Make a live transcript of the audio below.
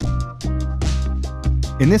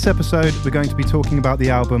In this episode, we're going to be talking about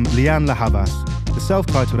the album Lianne La Havas, the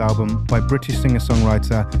self-titled album by British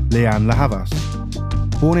singer-songwriter Lianne La Havas.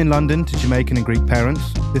 Born in London to Jamaican and Greek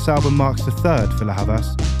parents, this album marks the third for La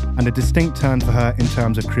Havas and a distinct turn for her in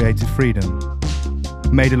terms of creative freedom.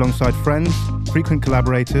 Made alongside friends, frequent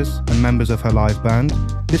collaborators and members of her live band,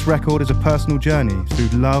 this record is a personal journey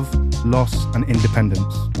through love, loss and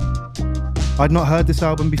independence. I'd not heard this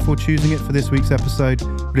album before choosing it for this week's episode,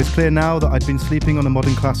 but it's clear now that I'd been sleeping on a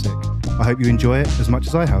modern classic. I hope you enjoy it as much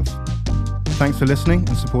as I have. Thanks for listening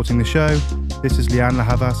and supporting the show. This is Lianne La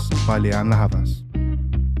Havas by Lianne La Havas.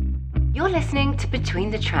 You're listening to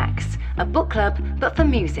Between the Tracks, a book club but for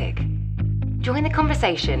music. Join the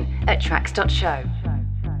conversation at tracks.show.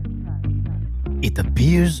 It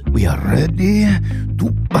appears we are ready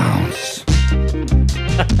to bounce.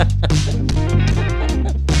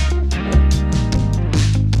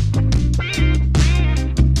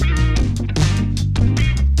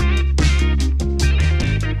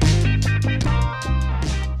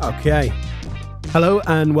 Okay. Hello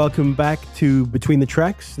and welcome back to Between the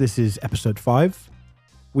Tracks. This is episode 5.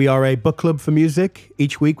 We are a book club for music.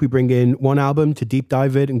 Each week we bring in one album to deep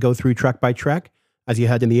dive it and go through track by track. As you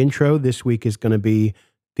heard in the intro, this week is going to be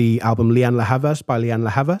the album Lianne La Havas by Lianne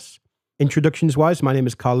La Havas. Introductions-wise, my name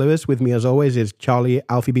is Carl Lewis. With me as always is Charlie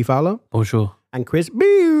Alfie B. Fowler. Bonjour. And Chris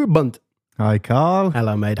B. Bunt. Hi, Carl.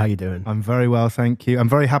 Hello, mate. How you doing? I'm very well, thank you. I'm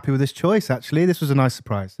very happy with this choice, actually. This was a nice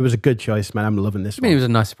surprise. It was a good choice, man. I'm loving this I mean, it was a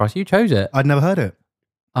nice surprise. You chose it. I'd never heard it.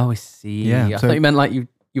 Oh, I see. Yeah, I so- thought you meant like you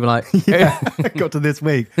were like, Yeah, got to this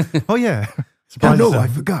week. Oh, yeah. Oh, no, yourself. I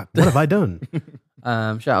forgot. What have I done?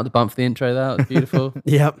 shout out to Bun for the intro there. That was beautiful.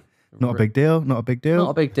 Yep. Not a big deal, not a big deal.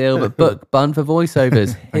 Not a big deal, but book Bun for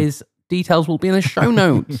voiceovers. His details will be in the show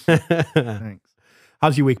notes. Thanks.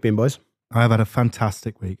 How's your week been, boys? I have had a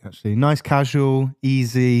fantastic week, actually. Nice, casual,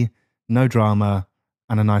 easy, no drama,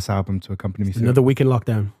 and a nice album to accompany me through. Another week in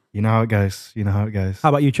lockdown. You know how it goes. You know how it goes. How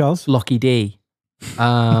about you, Charles? Locky D.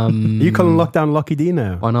 Are you calling lockdown Lucky D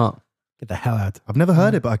now? Why not? Get the hell out. I've never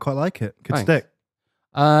heard it, but I quite like it. Could Thanks. stick.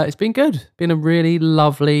 It's been good. Been a really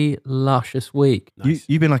lovely, luscious week. Nice.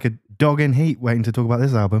 You've been like a dog in heat waiting to talk about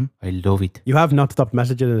this album. I love it. You have not stopped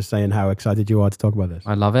messaging us saying how excited you are to talk about this.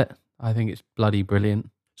 I love it. I think it's bloody brilliant.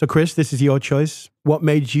 So, Chris, this is your choice. What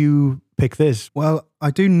made you pick this? Well, I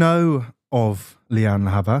do know of Lianne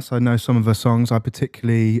La Havas. I know some of her songs. I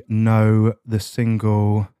particularly know the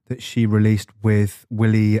single that she released with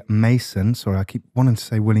Willie Mason. Sorry, I keep wanting to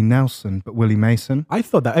say Willie Nelson, but Willie Mason. I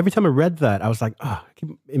thought that every time I read that, I was like,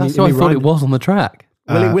 That's what I thought it was on the track.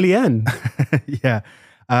 Willie N. Yeah.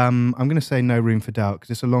 I'm going to say No Room for Doubt because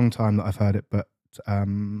it's a long time that I've heard it, but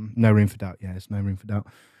No Room for Doubt. Yeah, it's No Room for Doubt.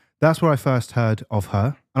 That's where I first heard of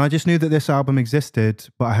her. And I just knew that this album existed,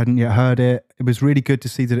 but I hadn't yet heard it. It was really good to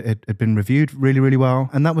see that it had been reviewed really, really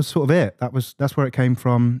well. And that was sort of it. That's where it came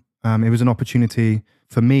from. It was an opportunity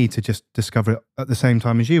for me to just discover it at the same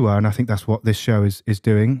time as you were. And I think that's what this show is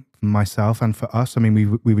doing for myself and for us. I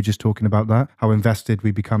mean, we were just talking about that, how invested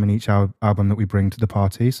we become in each album that we bring to the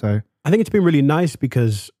party. So I think it's been really nice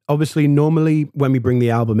because obviously normally when we bring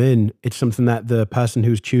the album in, it's something that the person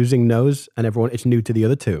who's choosing knows and everyone, it's new to the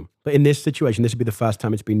other two. But in this situation, this would be the first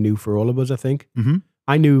time it's been new for all of us, I think. Mm-hmm.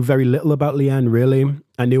 I knew very little about Lianne, really.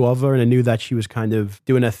 I knew of her and I knew that she was kind of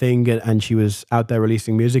doing her thing and she was out there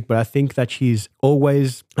releasing music. But I think that she's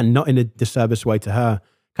always, and not in a disservice way to her,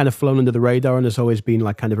 kind of flown under the radar and has always been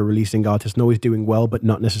like kind of a releasing artist and always doing well, but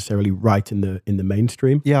not necessarily right in the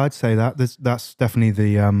mainstream. yeah, I'd say that. That's definitely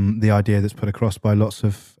the idea that's put across by lots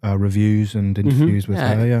of reviews and interviews with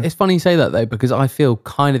her. Yeah. It's funny you say that though, because I feel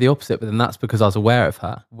kind of the opposite, but then that's because I was aware of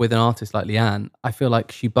her. With an artist like Lianne, I feel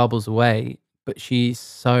like she bubbles away, but she's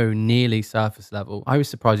so nearly surface level. I was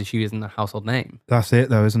surprised if she isn't a household name. That's it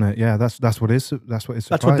though, isn't it? Yeah, that's what is surprising.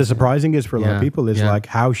 That's what the surprising is for a lot of Yeah, people is yeah. like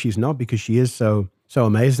how she's not, because she is so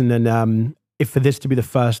amazing. And if for this to be the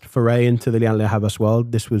first foray into the Lianne La Havas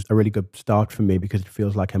world, this was a really good start for me because it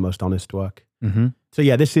feels like her most honest work. Mm-hmm. So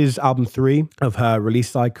yeah, this is album 3 of her release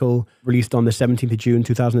cycle, released on the 17th of June,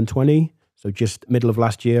 2020. So just middle of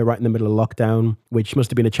last year, right in the middle of lockdown, which must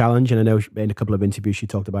have been a challenge. And I know in a couple of interviews, she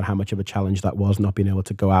talked about how much of a challenge that was, not being able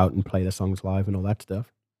to go out and play the songs live and all that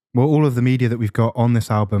stuff. Well, all of the media that we've got on this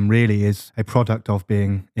album really is a product of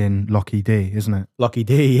being in Locky D, isn't it? Lucky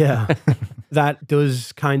D, yeah. That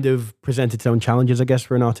does kind of present its own challenges, I guess,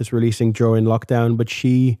 for an artist releasing during lockdown. But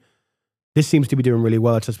this seems to be doing really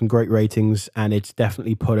well. It's had some great ratings and it's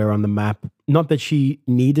definitely put her on the map. Not that she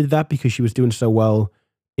needed that because she was doing so well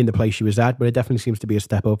in the place she was at, but it definitely seems to be a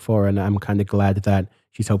step up for her. And I'm kind of glad that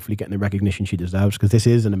she's hopefully getting the recognition she deserves because this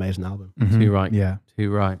is an amazing album. Mhm. Too right. Yeah, Too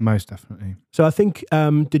right. most definitely. So I think,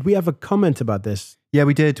 did we have a comment about this? Yeah,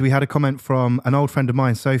 we did. We had a comment from an old friend of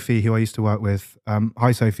mine, Sophie, who I used to work with.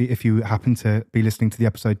 Hi, Sophie, if you happen to be listening to the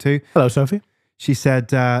episode too. Hello, Sophie. She said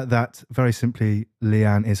that very simply,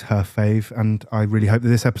 Leanne is her fave, and I really hope that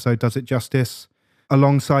this episode does it justice.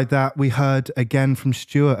 Alongside that, we heard again from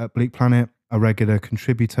Stuart at Bleak Planet, a regular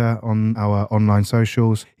contributor on our online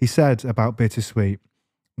socials. He said about Bittersweet,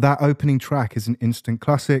 that opening track is an instant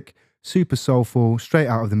classic, super soulful, straight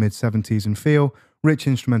out of the mid-70s in feel, rich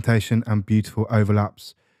instrumentation and beautiful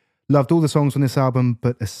overlaps. Loved all the songs on this album,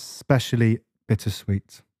 but especially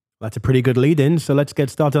Bittersweet. That's a pretty good lead in. So let's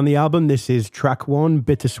get started on the album. This is track 1,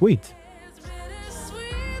 Bittersweet.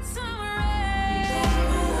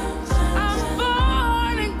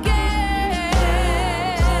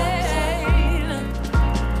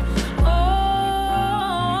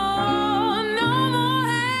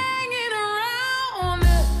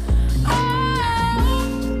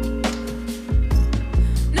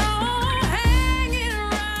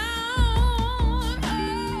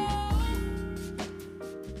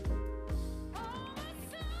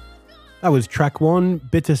 That was track 1,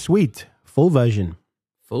 Bittersweet, full version.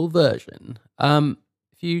 Full version. If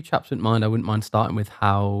you chaps wouldn't mind, I wouldn't mind starting with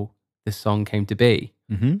how this song came to be.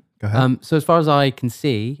 Mm-hmm. Go ahead. So as far as I can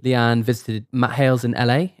see, Leanne visited Matt Hales in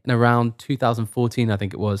LA in around 2014, I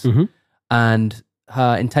think it was. Mhm. And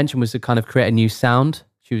her intention was to kind of create a new sound.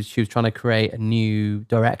 She was trying to create a new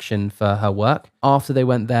direction for her work. After they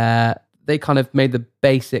went there, they kind of made the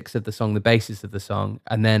basics of the song, the basis of the song.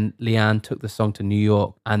 And then Leanne took the song to New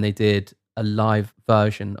York and they did a live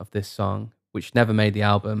version of this song, which never made the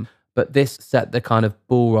album. But this set the kind of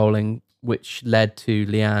ball rolling, which led to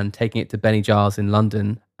Leanne taking it to Benny Giles in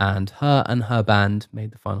London, and her band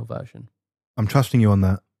made the final version. I'm trusting you on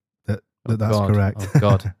that. That's God. correct. Oh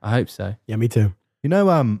God, I hope so. Yeah, me too. You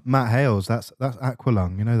know, Matt Hales, that's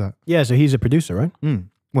Aqualung. You know that? Yeah, so he's a producer, right?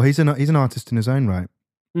 Well, he's an artist in his own right.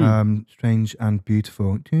 Strange and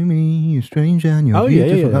Beautiful. To me, you're strange and you're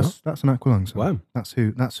beautiful. Yeah. That's an Aqualung song. Wow. That's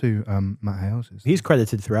who Matt Hales is. He's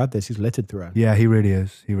credited throughout this. He's littered throughout. Yeah, he really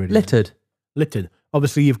is. He really is. Littered. Littered.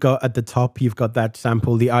 Obviously, you've got at the top, you've got that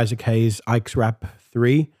sample, the Isaac Hayes Ike's Rap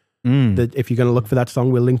 3. That if you're going to look for that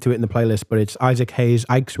song, we'll link to it in the playlist. But it's Isaac Hayes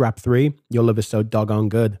Ike's Rap 3. Your Love Is So Doggone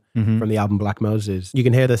Good from the album Black Moses. You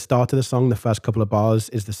can hear the start of the song. The first couple of bars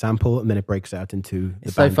is the sample, and then it breaks out into the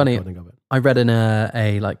It's so band funny. recording of it. I read in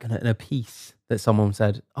a piece that someone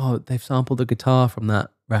said, "Oh, they've sampled the guitar from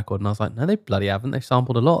that record," and I was like, "No, they bloody haven't. They've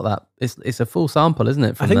sampled a lot of that. It's a full sample, isn't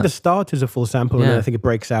it?" I think that? the start is a full sample, and Yeah. then I think it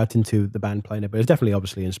breaks out into the band playing it. But it's definitely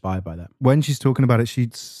obviously inspired by that. When she's talking about it, she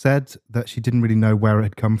said that she didn't really know where it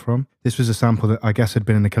had come from. This was a sample that I guess had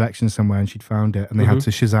been in the collection somewhere and she'd found it and they had to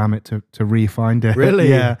Shazam it to re-find it. Really?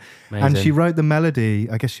 Yeah. Amazing. And she wrote the melody.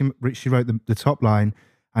 I guess she wrote the top line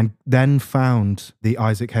and then found the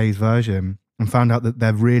Isaac Hayes version and found out that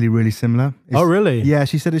they're really, really similar. Oh, really? Yeah,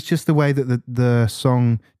 she said it's just the way that the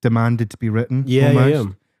song demanded to be written. Yeah, almost. yeah.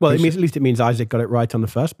 Well, at least it means Isaac got it right on the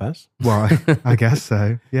first pass. Well, I guess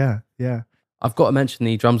so. Yeah. I've got to mention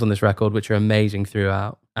the drums on this record, which are amazing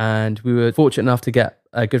throughout. And we were fortunate enough to get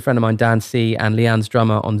a good friend of mine, Dan C., and Leanne's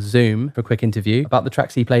drummer on Zoom for a quick interview about the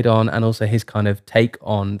tracks he played on and also his kind of take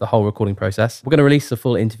on the whole recording process. We're going to release the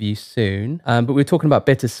full interview soon. But we were talking about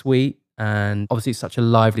Bittersweet, and obviously it's such a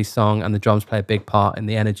lively song and the drums play a big part in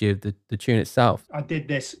the energy of the tune itself. I did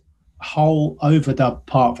this whole overdub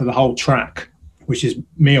part for the whole track, which is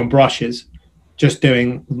me on brushes, just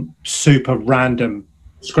doing super random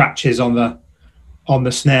scratches on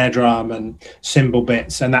the snare drum and cymbal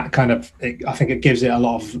bits, and that kind of, I think it gives it a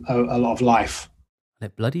lot of life. And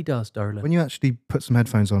it bloody does, darling. When you actually put some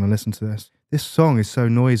headphones on and listen to this song is so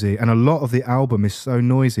noisy, and a lot of the album is so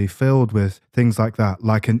noisy, filled with things like that,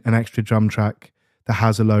 like an extra drum track that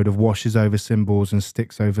has a load of washes over cymbals and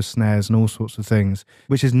sticks over snares and all sorts of things,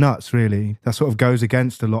 which is nuts, really. That sort of goes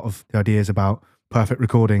against a lot of the ideas about perfect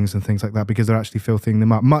recordings and things like that, because they're actually filtering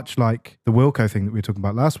them up, much like the Wilco thing that we were talking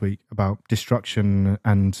about last week about destruction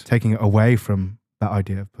and taking it away from that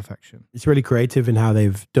idea of perfection. It's really creative in how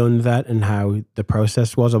they've done that and how the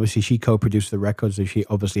process was. Obviously, she co-produced the record, so she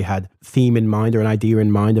obviously had theme in mind or an idea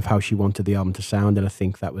in mind of how she wanted the album to sound, and I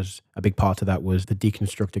think that was a big part of that, was the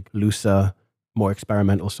deconstructed, looser, more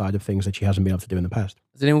experimental side of things that she hasn't been able to do in the past.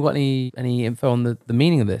 Has anyone got any info on the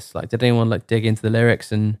meaning of this? Like, did anyone dig into the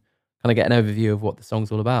lyrics and kind of get an overview of what the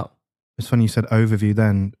song's all about? It's funny you said overview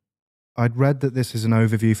then. I'd read that this is an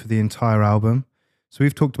overview for the entire album. So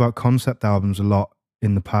we've talked about concept albums a lot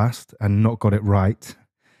in the past and not got it right.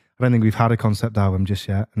 I don't think we've had a concept album just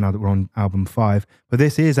yet, now that we're on album 5. But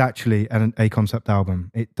this is actually a concept album.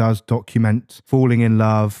 It does document falling in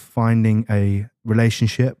love, finding a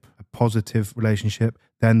relationship, a positive relationship,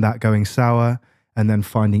 then that going sour, and then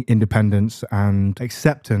finding independence and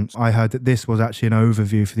acceptance. I heard that this was actually an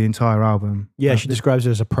overview for the entire album. Yeah, she describes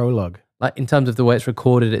it as a prologue. Like in terms of the way it's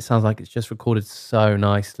recorded, it sounds like it's just recorded so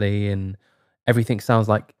nicely, and everything sounds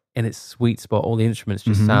like in its sweet spot. All the instruments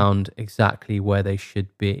just sound exactly where they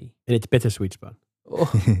should be. In its bittersweet spot. Oh,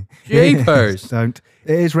 jeepers. It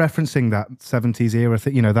is referencing that 70s era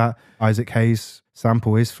thing, you know, that Isaac Hayes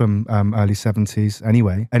sample is from early 70s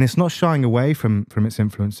anyway, and it's not shying away from its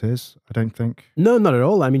influences, I don't think. No, not at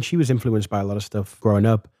all. I mean, she was influenced by a lot of stuff growing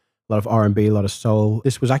up, a lot of R&B, a lot of soul.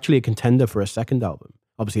 This was actually a contender for a second album.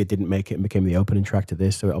 Obviously, it didn't make it and became the opening track to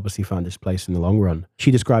this, so it obviously found its place in the long run.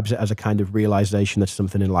 She describes it as a kind of realization that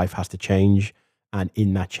something in life has to change, and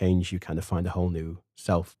in that change, you kind of find a whole new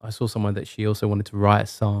self. I saw somewhere that she also wanted to write a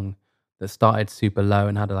song that started super low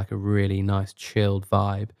and had like a really nice chilled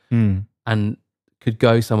vibe, and could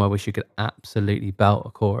go somewhere where she could absolutely belt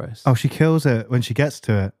a chorus. Oh, she kills it when she gets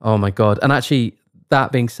to it. Oh my God. And actually,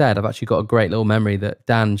 that being said, I've actually got a great little memory that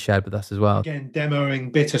Dan shared with us as well. Again,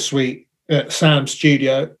 demoing Bittersweet at Sam's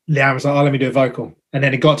studio, Leanne was like, oh, let me do a vocal. And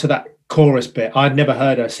then it got to that chorus bit. I'd never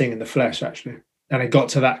heard her sing in the flesh, actually. And it got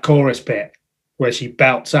to that chorus bit where she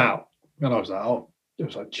belts out. And I was like, oh, it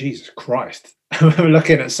was like, Jesus Christ. We're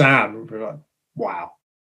looking at Sam, we're like, wow.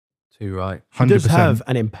 Too right. She does have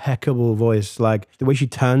an impeccable voice. Like the way she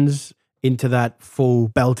turns into that full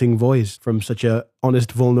belting voice from such a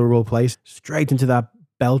honest, vulnerable place, straight into that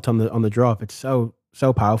belt on the drop. It's so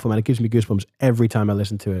powerful, man. It gives me goosebumps every time I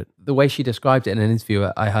listen to it. The way she described it in an interview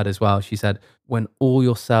I had as well, she said, when all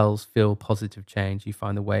your cells feel positive change, you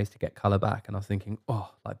find the ways to get color back. And I was thinking, oh,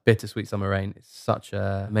 like Bittersweet Summer Rain. It's such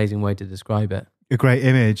an amazing way to describe it. A great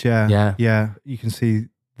image, yeah. Yeah. You can see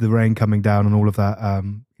the rain coming down and all of that,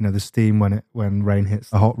 you know, the steam when rain hits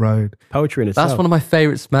the hot road. Poetry in itself. That's one of my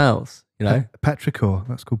favorite smells, you know? Petrichor.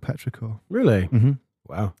 That's called petrichor. Really? Mm-hmm.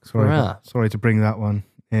 Wow. Sorry to bring that one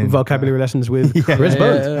in. Vocabulary lessons with Chris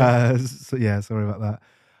Bones. Sorry about that.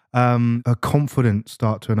 A confident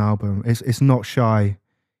start to an album. It's not shy.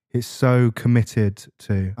 It's so committed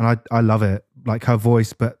to, and I love it. Like her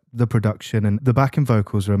voice, but the production and the backing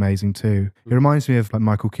vocals are amazing too. It reminds me of like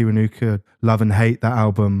Michael Kiwanuka, Love and Hate, that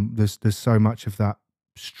album. There's so much of that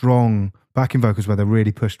strong backing vocals where they're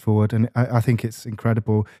really pushed forward, and I think it's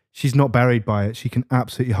incredible. She's not buried by it. She can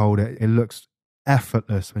absolutely hold it. It looks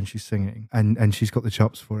effortless when she's singing, and she's got the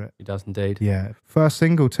chops for it. She does indeed. Yeah. First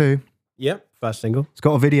single too. Yep, first single. It's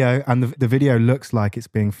got a video, and the video looks like it's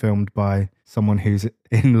being filmed by someone who's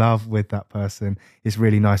in love with that person. It's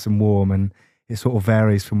really nice and warm, and it sort of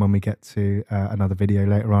varies from when we get to another video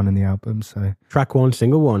later on in the album. So track 1,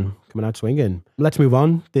 single 1, coming out swinging. Let's move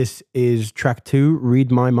on. This is track 2,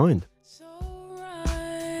 Read My Mind. So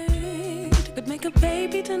right, could make a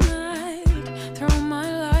baby tonight, throw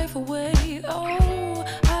my life away. Oh,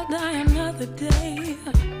 I'll die another day.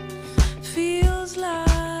 Feels like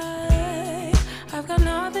I've got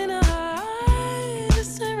nothing to hide.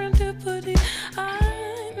 Serendipity.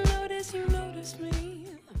 I notice you notice me.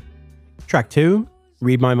 Track 2,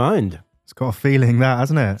 Read My Mind. it's got a feeling, that,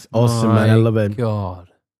 hasn't it? It's awesome, man. I love it. God.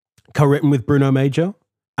 Co-written with Bruno Major.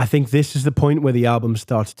 I think this is the point where the album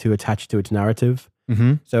starts to attach to its narrative.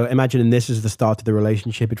 Mm-hmm. So imagining this is the start of the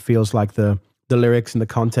relationship. It feels like the lyrics and the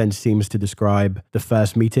content seems to describe the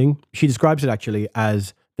first meeting. She describes it actually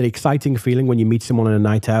as the exciting feeling when you meet someone on a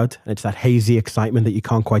night out, and it's that hazy excitement that you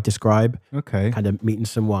can't quite describe. Okay. Kind of meeting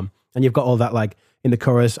someone. And you've got all that, like, in the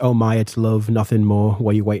chorus, oh my, it's love, nothing more,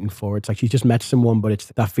 what are you waiting for? It's like she's just met someone, but it's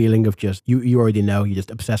that feeling of just, you already know, you're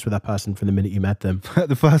just obsessed with that person from the minute you met them.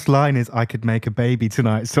 The first line is, I could make a baby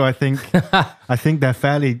tonight. So I think they're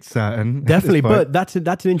fairly certain. Definitely, but that's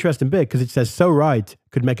an interesting bit, because it says, so right,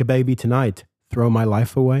 could make a baby tonight, throw my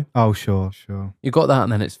life away. Oh, sure. You got that,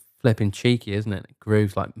 and then it's flipping cheeky, isn't it? It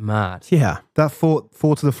grooves like mad. Yeah. That fall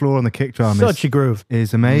to the floor on the kick drum Such a groove.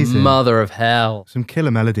 is amazing. Mother of hell. Some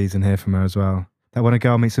killer melodies in here from her as well. That when a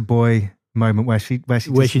girl meets a boy moment where she just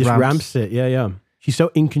ramps it. Yeah. She's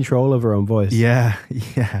so in control of her own voice. Yeah.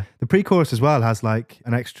 The pre-chorus as well has like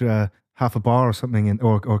an extra half a bar or something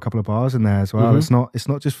or a couple of bars in there as well. Mm-hmm. It's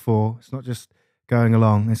not just four. It's not just going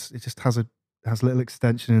along. It just has a little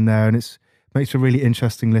extension in there, and makes for really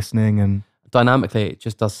interesting listening. And Dynamically, it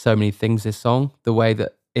just does so many things, this song. The way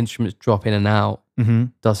that instruments drop in and out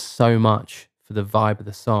does so much for the vibe of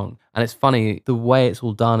the song. And it's funny, the way it's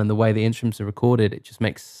all done and the way the instruments are recorded, it just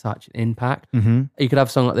makes such an impact. You could have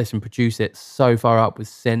a song like this and produce it so far up with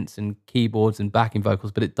synths and keyboards and backing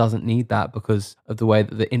vocals, but it doesn't need that because of the way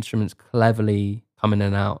that the instruments cleverly come in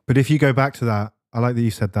and out. But if you go back to that I like that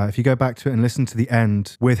you said that. If you go back to it and listen to the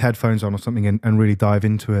end with headphones on or something and really dive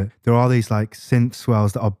into it, there are these like synth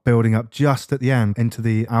swells that are building up just at the end into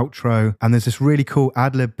the outro. And there's this really cool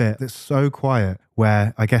ad-lib bit that's so quiet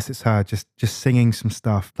where I guess it's her just singing some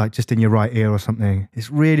stuff, like just in your right ear or something.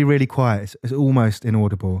 It's really, really quiet. It's almost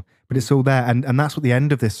inaudible, but it's all there. And that's what the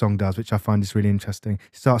end of this song does, which I find is really interesting.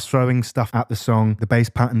 It starts throwing stuff at the song. The bass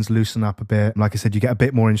patterns loosen up a bit. Like I said, you get a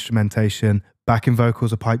bit more instrumentation. Backing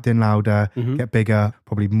vocals are piped in louder, get bigger,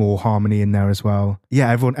 probably more harmony in there as well.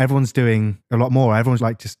 Yeah, everyone's doing a lot more. Everyone's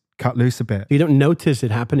like just cut loose a bit. You don't notice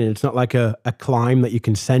it happening. It's not like a climb that you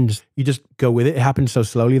can send. You just go with it. It happens so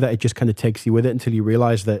slowly that it just kind of takes you with it until you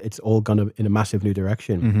realize that it's all gone in a massive new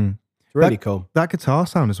direction. It's really cool. That guitar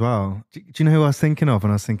sound as well. Do you know who I was thinking of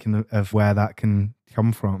when I was thinking of where that can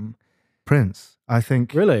come from? Prince. I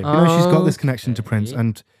think. Really? You know, she's got this connection to Prince,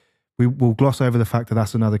 and we will gloss over the fact that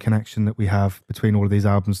that's another connection that we have between all of these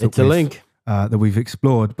albums. It's a link. That we've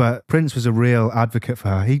explored, but Prince was a real advocate for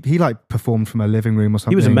her. He like performed from her living room or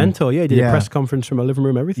something. He was a mentor, yeah. He did a press conference from her living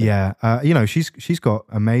room, everything. Yeah, you know, she's got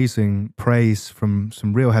amazing praise from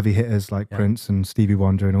some real heavy hitters like Prince and Stevie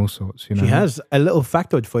Wonder and all sorts. You know, she has a little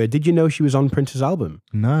factoid for you. Did you know she was on Prince's album?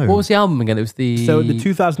 No. What was the album again? It was the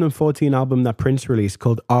 2014 album that Prince released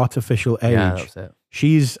called Artificial Age. Yeah, that was it.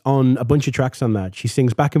 She's on a bunch of tracks on that. She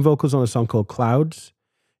sings backing vocals on a song called Clouds.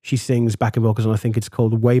 She sings backing vocals on, I think it's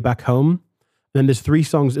called Way Back Home. Then there's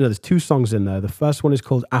there's 2 songs in there. The first one is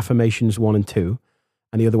called Affirmations 1 and 2,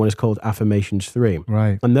 and the other one is called Affirmations 3.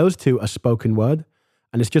 Right. And those 2 are spoken word,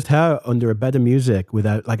 and it's just her under a bed of music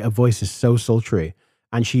without, like, her voice is so sultry.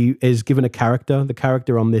 And she is given a character. The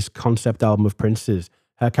character on this concept album of Prince's,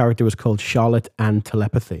 her character was called Charlotte Ann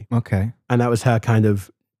Telepathy. Okay. And that was her kind of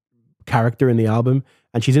character in the album.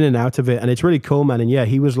 And she's in and out of it, and it's really cool, man. And yeah,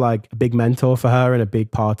 he was like a big mentor for her and a big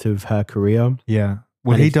part of her career. Yeah.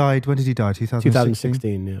 Well, he died. When did he die?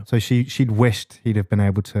 2016, yeah. So she'd wished he'd have been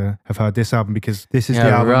able to have heard this album because this is the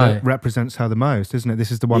album that represents her the most, isn't it? This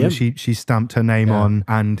is the one that she stamped her name on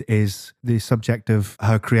and is the subject of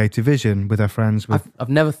her creative vision with her friends. I've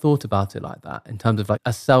never thought about it like that in terms of like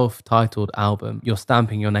a self-titled album. You're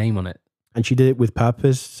stamping your name on it. And she did it with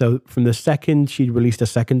purpose. So from the second she released a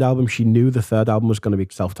second album, she knew the third album was going to be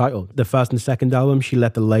self-titled. The first and second album, she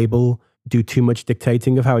let the label do too much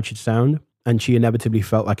dictating of how it should sound. And she inevitably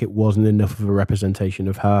felt like it wasn't enough of a representation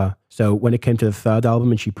of her. So when it came to the third album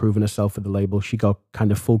and she'd proven herself for the label, she got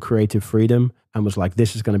kind of full creative freedom and was like,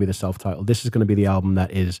 this is going to be the self-title. This is going to be the album that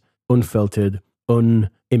is unfiltered,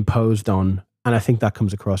 unimposed on. And I think that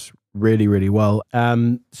comes across really, really well.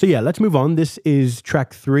 So yeah, let's move on. This is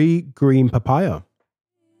track 3, Green Papaya.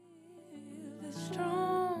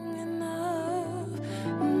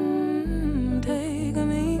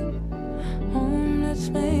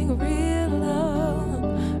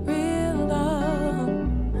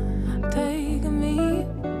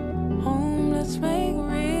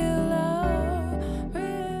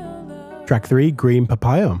 Track 3, Green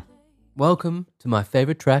Papaya. Welcome to my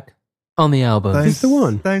favorite track on the album. It's the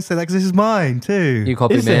one. Don't say that because this is mine too. You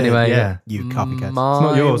copied Is me it? anyway. Yeah. You copycat. It's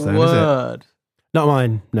not yours then, is it? Not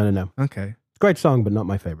mine. No. Okay. Great song, but not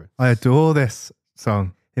my favorite. I adore this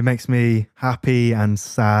song. It makes me happy and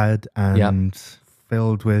sad and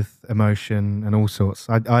filled with emotion and all sorts.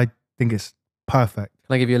 I think it's perfect.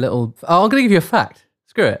 Can I give you a little... Oh, I'm going to give you a fact.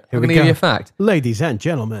 Screw it. I'm going to give you a fact. Ladies and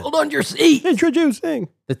gentlemen, Hold on to your seat. introducing.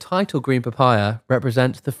 The title green papaya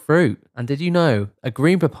represents the fruit. And did you know a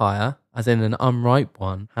green papaya, as in an unripe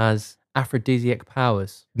one, has aphrodisiac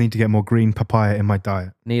powers? Need to get more green papaya in my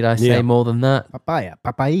diet. Need I say more than that? Papaya.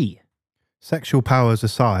 Sexual powers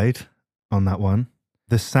aside on that one,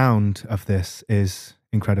 the sound of this is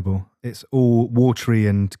incredible. It's all watery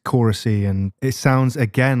and chorusy, and it sounds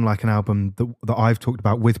again like an album that I've talked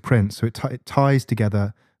about with Prince. So it ties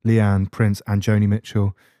together Leanne, Prince, and Joni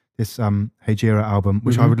Mitchell. This Hejira album,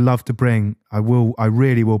 which I would love to bring. I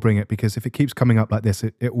really will bring it because if it keeps coming up like this,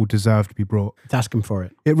 it will deserve to be brought. It's asking for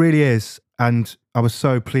it. It really is. And I was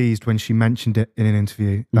so pleased when she mentioned it in an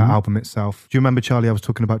interview, that album itself. Do you remember, Charlie, I was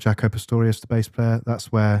talking about Jaco Pastorius, the bass player?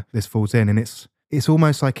 That's where this falls in. And it's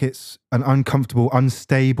almost like it's an uncomfortable,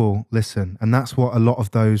 unstable listen. And that's what a lot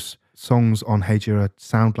of those songs on Hejira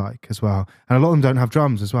sound like as well. And a lot of them don't have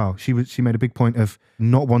drums as well. She made a big point of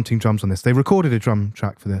not wanting drums on this. They recorded a drum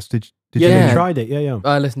track for this. Did you? They tried it. Yeah.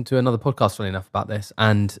 I listened to another podcast, funny enough, about this,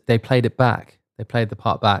 and they played it back. They played the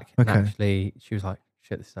part back. Okay. And actually, she was like,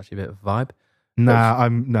 shit, this is actually a bit of a vibe. Nah,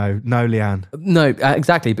 no, Leanne. No,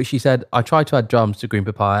 exactly. But she said, I tried to add drums to Green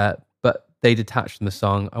Papaya, but they detached from the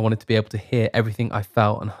song. I wanted to be able to hear everything I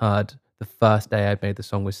felt and heard the first day I made the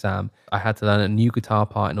song with Sam. I had to learn a new guitar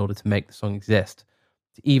part in order to make the song exist.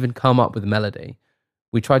 to even come up with a melody.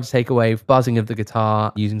 We tried to take away buzzing of the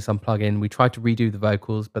guitar using some plugin. We tried to redo the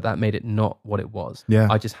vocals, but that made it not what it was. Yeah.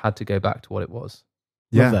 I just had to go back to what it was.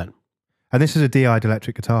 Love that. And this is a DI'd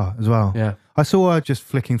electric guitar as well. Yeah. I saw her just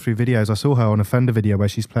flicking through videos. I saw her on a Fender video where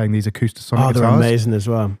she's playing these Acoustasonic Oh, they're guitars. amazing as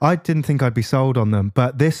well. I didn't think I'd be sold on them,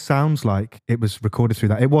 but this sounds like it was recorded through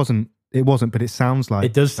that. It wasn't, but it sounds like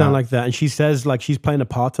It does sound like that. And she says like she's playing a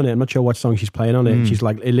part on it. I'm not sure what song she's playing on it. And she's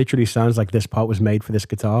like, it literally sounds like this part was made for this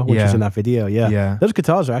guitar, which is in that video. Yeah. Yeah. Those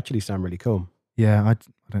guitars actually sound really cool. Yeah, I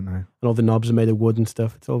don't know. And all the knobs are made of wood and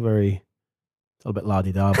stuff. It's all a bit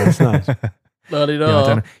la-di-da, but it's nice. Yeah, I don't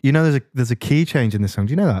know. You know, there's a key change in this song.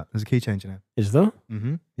 Do you know that? There's a key change in it. Is there?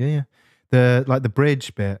 Mm-hmm. Yeah. The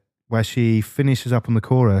bridge bit where she finishes up on the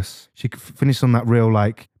chorus, she finishes on that real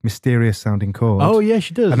like mysterious sounding chord. Oh yeah,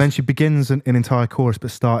 she does. And then she begins an entire chorus,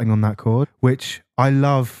 but starting on that chord, which I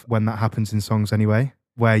love when that happens in songs anyway,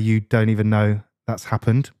 where you don't even know that's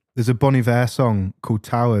happened. There's a Bon Iver song called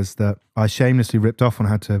Towers that I shamelessly ripped off on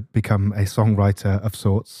how to become a songwriter of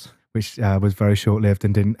sorts, which was very short-lived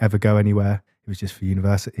and didn't ever go anywhere. It was just for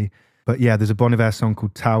university. But yeah, there's a Bon Iver song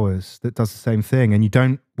called Towers that does the same thing. And you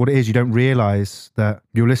don't realize that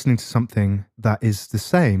you're listening to something that is the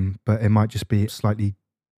same, but it might just be slightly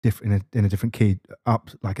different in a different key,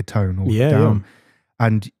 up like a tone or down. Yeah.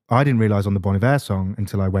 And I didn't realize on the Bon Iver song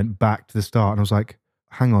until I went back to the start and I was like,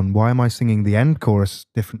 hang on, why am I singing the end chorus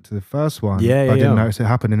different to the first one? I didn't notice it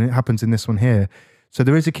happened, and it happens in this one here. So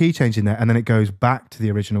there is a key change in there, and then it goes back to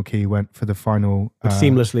the original key for the final.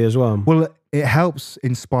 Seamlessly as well. Well, it helps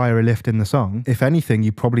inspire a lift in the song. If anything,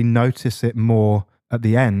 you probably notice it more at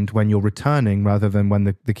the end when you're returning rather than when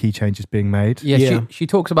the key change is being made. Yeah. She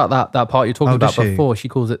talks about that part you're talking about before. She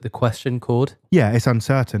calls it the question chord. Yeah, it's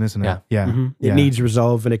uncertain, isn't it? Yeah. Mm-hmm. It needs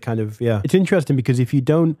resolve, and it kind of, It's interesting because if you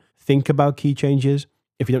don't think about key changes,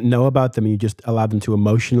 if you don't know about them and you just allow them to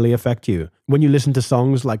emotionally affect you, when you listen to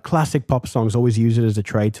songs, like classic pop songs always use it as a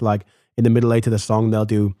trait to like, in the middle eight of the song, they'll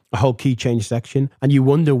do a whole key change section. And you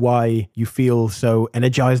wonder why you feel so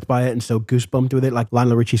energized by it and so goosebumped with it. Like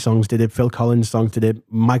Lionel Richie songs did it, Phil Collins songs did it,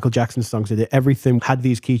 Michael Jackson songs did it. Everything had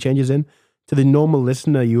these key changes in. To the normal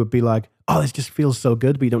listener, you would be like, oh, this just feels so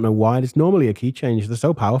good, but you don't know why. And it's normally a key change. They're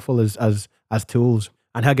so powerful as tools.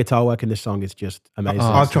 And her guitar work in this song is just amazing.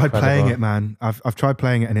 I've tried playing it, man. I've tried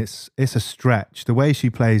playing it, and it's a stretch. The way she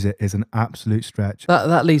plays it is an absolute stretch.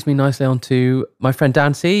 That leads me nicely on to my friend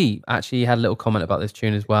Dan C. Actually had a little comment about this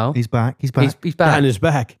tune as well. He's back. He's back. He's back. Dan is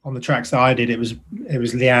back. On the tracks that I did, it was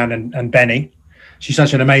Leanne and Benny. She's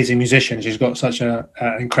such an amazing musician. She's got such an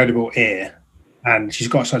incredible ear, and she's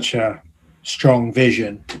got such a strong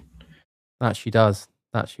vision. That she does.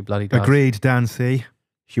 That she bloody does. Agreed, Dan C.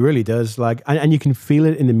 She really does. Like, and you can feel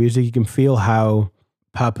it in the music. You can feel how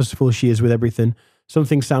purposeful she is with everything. Some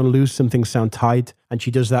things sound loose, some things sound tight, and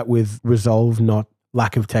she does that with resolve, not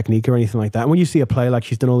lack of technique or anything like that. And when you see her play, like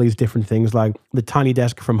she's done all these different things, like the Tiny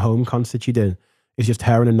Desk from Home concert she did is just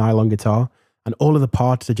her and a nylon guitar, and all of the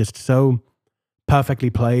parts are just so perfectly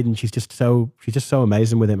played, and she's just so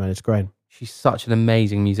amazing with it, man. It's great. She's such an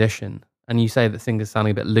amazing musician. And you say that things are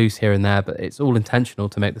sounding a bit loose here and there, but it's all intentional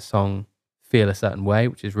to make the song feel a certain way,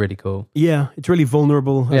 which is really cool. Yeah, it's really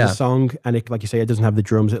vulnerable as a song, and it, like you say, it doesn't have the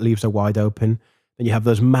drums. It leaves her wide open. Then you have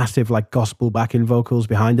those massive like gospel backing vocals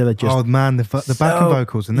behind her that just the backing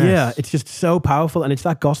vocals in this. Yeah, it's just so powerful, and it's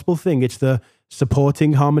that gospel thing. It's the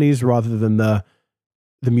supporting harmonies rather than the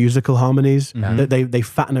musical harmonies. Mm-hmm. They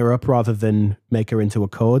fatten her up rather than make her into a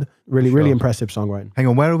chord. Really impressive songwriting. Hang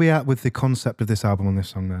on, where are we at with the concept of this album on this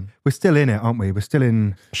song then? We're still in it, aren't we? We're still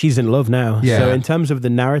in... She's in love now. Yeah. So in terms of the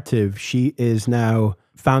narrative, she is now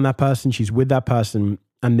found that person, she's with that person,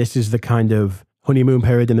 and this is the kind of honeymoon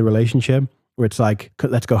period in the relationship where it's like,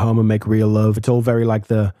 let's go home and make real love. It's all very like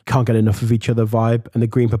the can't get enough of each other vibe, and the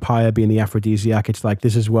green papaya being the aphrodisiac. It's like,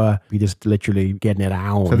 this is where we just literally getting it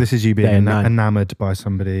out. So this is you being enamored by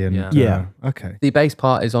somebody. And yeah. Okay. The bass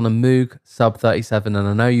part is on a Moog Sub 37, and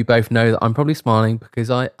I know you both know that I'm probably smiling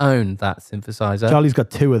because I own that synthesizer. Charlie's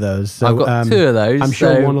got two of those. So, I've got two of those. I'm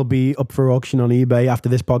sure one will be up for auction on eBay. After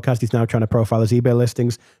this podcast, he's now trying to profile his eBay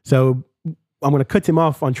listings. So I'm going to cut him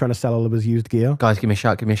off on trying to sell all of his used gear. Guys, give me a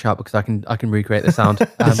shout because I can recreate the sound.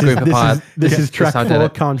 This is track 4,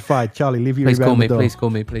 Can't Fight. Charlie, leave your Please call me. door. Please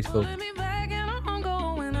call me. Please call. Let me back and I'm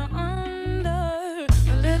going under.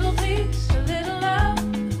 A little peace, a little love,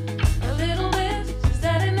 a little this, is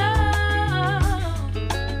that enough?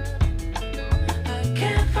 I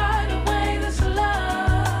can't fight away this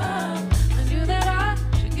love. I knew that I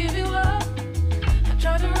should give you up. I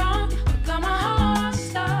tried to run, but got my heart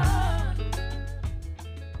stuck.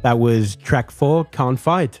 That was track 4, Can't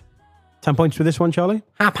Fight. 10 points for this one, Charlie?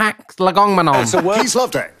 Hapax Lagongmanon. He's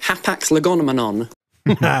loved it. Hapax Legonomenon.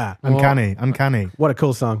 Uncanny. What a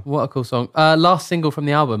cool song. What a cool song. Last single from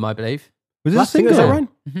the album, I believe. Was it a Last single, single? is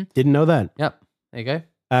that right? Didn't know that. Yep. There you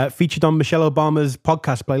go. Featured on Michelle Obama's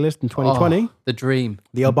podcast playlist in 2020. Oh, the dream.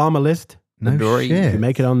 The Obama list. No dream. If shit. you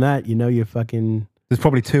make it on that, you know you're fucking... There's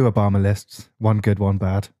probably 2 Obama lists. One good, one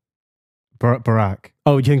bad. Barack.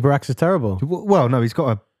 Oh, do you think Barack's is terrible? Well, no, he's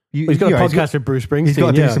got a... He's got a podcast with Bruce Springsteen. He's got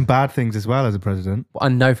to do yeah. some bad things as well as a president. I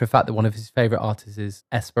know for a fact that one of his favourite artists is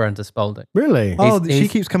Esperanza Spalding. Really? Oh, she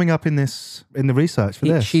he's- keeps coming up in the research for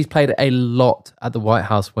this. She's played a lot at the White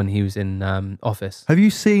House when he was in office. Have you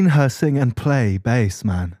seen her sing and play bass,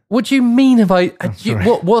 man? What do you mean if I... sorry.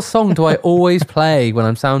 what song do I always play when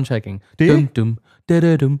I'm sound checking? Do you? Dum,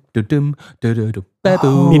 da-da-dum, da-dum, da-da-dum,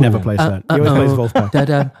 ba-boom. He never plays that. He always plays Wolfpack.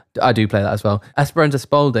 Da-da. I do play that as well. Esperanza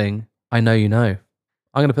Spalding, I Know You Know.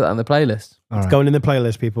 I'm going to put that on the playlist. All right. Going in the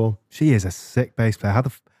playlist, people. She is a sick bass player.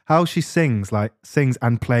 How she sings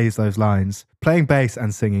and plays those lines. Playing bass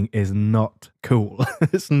and singing is not cool.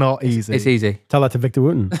 It's not easy. It's easy. Tell that to Victor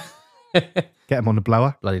Wooten. Get him on the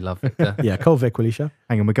blower. Bloody love Victor. Yeah, call Vic, will you, Sha?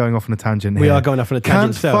 Hang on, we're going off on a tangent We here. are going off on a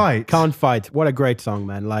tangent. Can't Fight. Can't Fight. What a great song,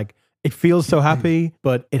 man. Like, it feels so happy,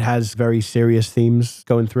 but it has very serious themes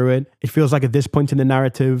going through it. It feels like at this point in the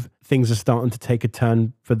narrative, things are starting to take a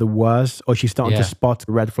turn for the worse, or she's starting to Yeah. spot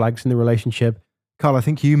red flags in the relationship. Carl, I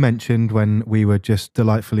think you mentioned when we were just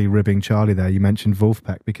delightfully ribbing Charlie there, you mentioned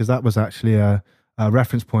Wolfpack, because that was actually a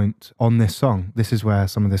reference point on this song. This is where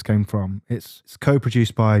some of this came from. It's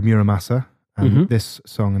co-produced by Muramasa, and this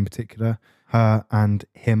song in particular, her and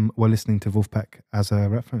him were listening to Wolfpack as a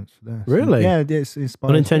reference for this. Really? Yeah, it's inspired.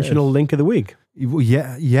 Unintentional link of the week.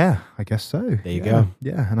 Yeah, I guess so. There you Yeah, go.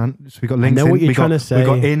 Yeah, so we got links. know what in, you're we got, trying to say. We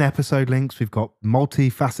got in-episode links. We've got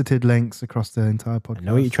multifaceted links across the entire podcast. I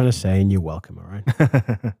know what you're trying to say, and you're welcome, all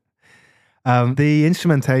right? The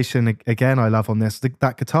instrumentation again, I love on this.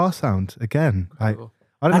 That guitar sound again. I don't know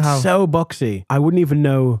That's how. so boxy. I wouldn't even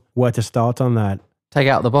know where to start on that. Take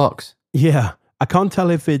out the box. Yeah. I can't tell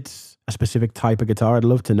if it's a specific type of guitar. I'd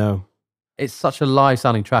love to know. It's such a live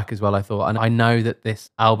sounding track as well, I thought. And I know that this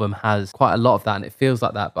album has quite a lot of that and it feels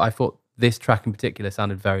like that. But I thought this track in particular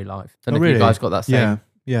sounded very live. Don't know if you guys got that same.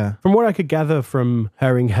 Yeah. From what I could gather from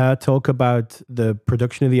hearing her talk about the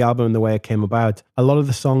production of the album and the way it came about, a lot of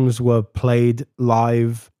the songs were played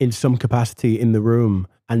live in some capacity in the room.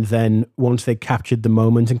 And then once they captured the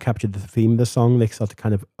moment and captured the theme of the song, they started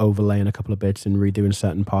kind of overlaying a couple of bits and redoing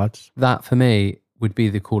certain parts. That for me would be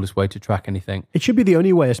the coolest way to track anything. It should be the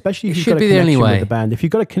only way, especially if It you've should got a be the only connection with way. the band. If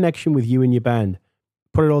you've got a connection with you and your band,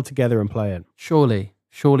 put it all together and play it. Surely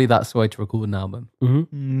that's the way to record an album.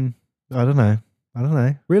 I don't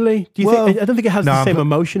know. Really? Do you Well, think? I don't think it has no, the I'm same pl-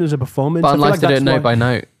 emotion as a performance. But I I'd feel like to do that's it note why- by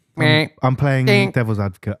note. I'm playing Ding. devil's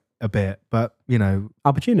advocate a bit, but Al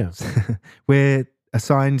Pacino. we're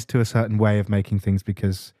assigned to a certain way of making things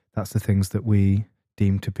because that's the things that we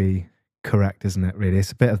deem to be correct, isn't it? Really,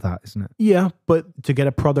 it's a bit of that, isn't it? Yeah, but to get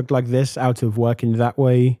a product like this out of working that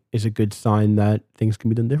way is a good sign that things can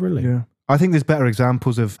be done differently. Yeah. I think there's better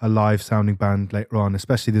examples of a live sounding band later on,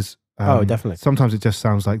 especially there's. Oh, definitely. Sometimes it just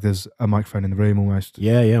sounds like there's a microphone in the room almost.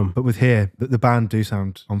 Yeah. But with here, the band do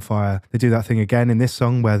sound on fire. They do that thing again in this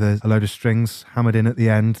song where there's a load of strings hammered in at the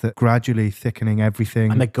end that gradually thickening everything.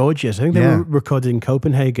 And they're gorgeous. I think they Yeah. were recorded in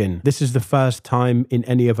Copenhagen. This is the first time in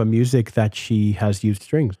any of her music that she has used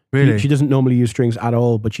strings. Really? She doesn't normally use strings at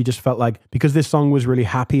all, but she just felt like, because this song was really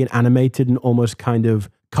happy and animated and almost kind of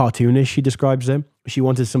cartoonish, she describes it, she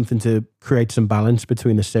wanted something to create some balance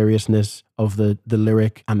between the seriousness of the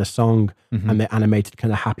lyric and the song and the animated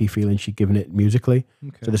kind of happy feeling she'd given it musically.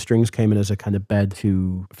 So the strings came in as a kind of bed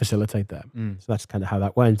to facilitate that. So that's kind of how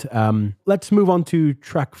that went. Let's move on to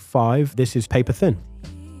track 5. This is Paper Thin.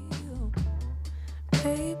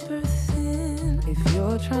 Paper thin. If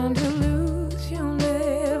you're trying to lose, you'll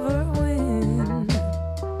never win.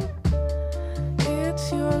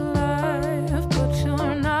 It's your life, but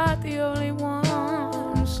you're not the only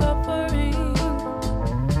one suffering.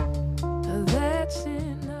 That's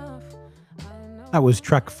enough. That was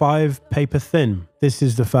track 5, Paper Thin. This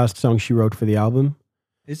is the first song she wrote for the album.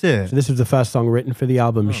 Is it? So this was the first song written for the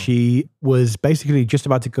album. She was basically just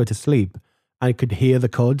about to go to sleep and could hear the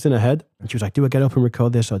chords in her head. And she was like, do I get up and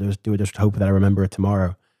record this, or do I just hope that I remember it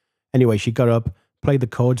tomorrow? Anyway, she got up, played the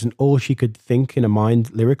chords, and all she could think in her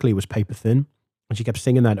mind lyrically was Paper Thin. And she kept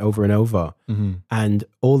singing that over and over. And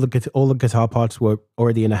all the guitar parts were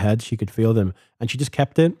already in her head. She could feel them. And she just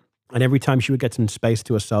kept it. And every time she would get some space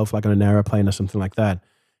to herself, like on an aeroplane or something like that,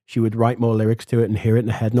 she would write more lyrics to it and hear it in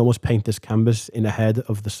her head and almost paint this canvas in her head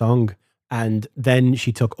of the song. And then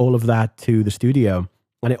she took all of that to the studio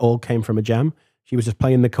and it all came from a jam. She was just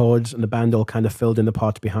playing the chords and the band all kind of filled in the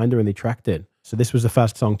parts behind her and they tracked it. So this was the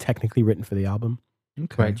first song technically written for the album.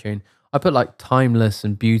 Great tune. I put like Timeless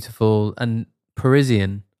and Beautiful and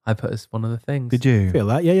Parisian. I put as one of the things. Did you? I feel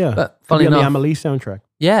that, yeah. But Could funny be on the enough, Amelie soundtrack.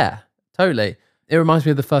 yeah, totally. It reminds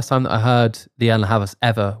me of the first time that I heard Lianne La Havas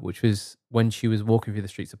ever, which was when she was walking through the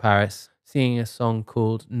streets of Paris, singing a song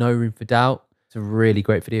called No Room for Doubt. It's a really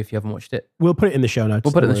great video if you haven't watched it. We'll put it in the show notes.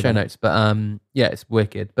 We'll put it in Don't the show worry about notes. But yeah, it's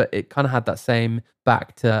wicked. But it kind of had that same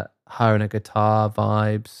back to her and a guitar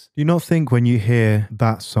vibes. Do you not think when you hear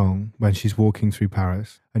that song when she's walking through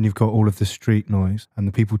Paris and you've got all of the street noise and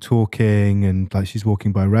the people talking and like she's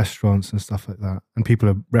walking by restaurants and stuff like that and people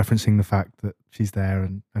are referencing the fact that she's there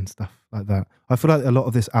and stuff like that. I feel like a lot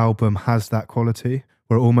of this album has that quality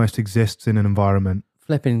where it almost exists in an environment.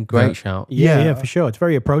 Flipping great Yeah. shout. Yeah, for sure. It's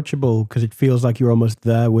very approachable because it feels like you're almost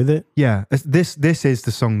there with it. Yeah, this is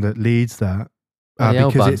the song that leads that.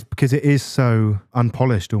 Oh, the Because it is so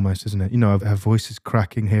unpolished almost, isn't it? You know, her voice is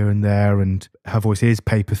cracking here and there and her voice is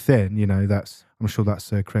paper thin, you know, I'm sure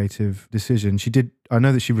that's a creative decision. I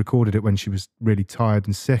know that she recorded it when she was really tired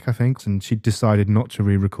and sick, I think, and she decided not to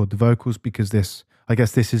re-record the vocals because this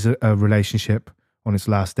is a relationship on its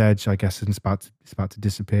last edge, I guess, and it's about to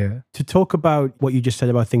disappear. To talk about what you just said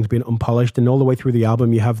about things being unpolished, and all the way through the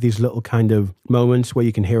album, you have these little kind of moments where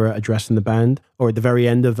you can hear her addressing the band, or at the very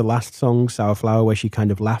end of the last song, Sour Flower, where she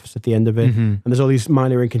kind of laughs at the end of it. And there's all these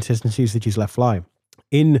minor inconsistencies that she's let fly.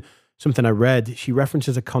 In something I read, she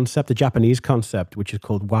references a Japanese concept, which is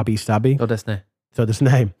called wabi sabi. Oh, that's nice. So this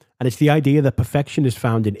name. And it's the idea that perfection is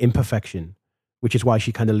found in imperfection, which is why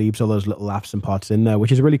she kind of leaves all those little laughs and parts in there,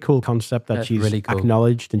 which is a really cool concept that That's she's really cool.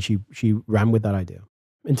 acknowledged, and she ran with that idea.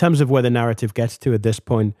 In terms of where the narrative gets to at this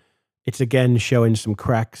point, it's again showing some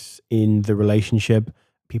cracks in the relationship,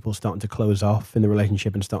 people starting to close off in the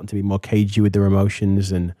relationship and starting to be more cagey with their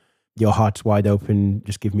emotions and your heart's wide open,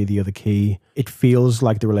 just give me the other key. It feels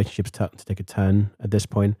like the relationship's starting to take a turn at this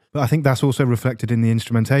point. But I think that's also reflected in the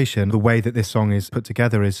instrumentation. The way that this song is put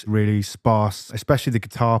together is really sparse, especially the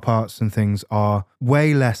guitar parts and things are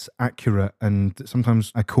way less accurate. And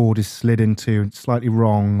sometimes a chord is slid into slightly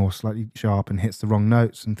wrong or slightly sharp and hits the wrong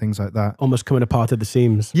notes and things like that. Almost coming apart at the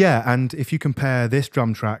seams. Yeah, and if you compare this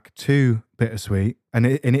drum track to Bittersweet, and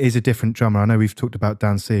it is a different drummer. I know we've talked about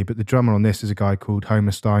Dan C, but the drummer on this is a guy called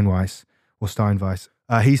Homer Steinweiss.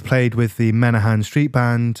 He's played with the Menahan Street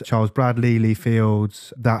Band, Charles Bradley, Lee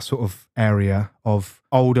Fields, that sort of area of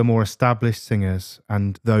older, more established singers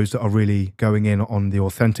and those that are really going in on the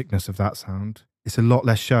authenticness of that sound. It's a lot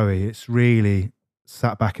less showy. It's really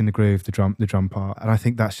sat back in the groove, the drum part. And I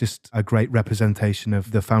think that's just a great representation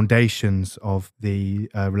of the foundations of the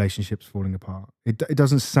relationships falling apart. It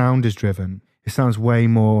doesn't sound as driven. It sounds way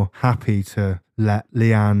more happy to let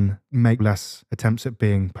Lianne make less attempts at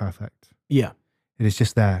being perfect. Yeah. It is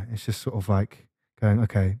just there. It's just sort of like going,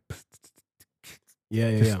 okay.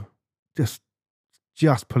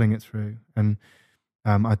 Just pulling it through. And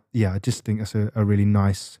I just think that's a really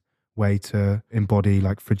nice way to embody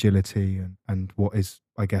like fragility and what is,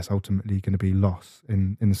 I guess, ultimately going to be loss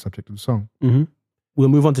in the subject of the song. Mm-hmm. We'll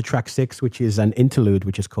move on to track 6, which is an interlude,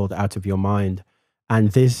 which is called Out of Your Mind.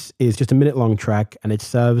 And this is just a minute-long track, and it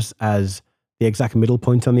serves as the exact middle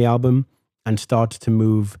point on the album and starts to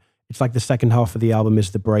move. It's like the second half of the album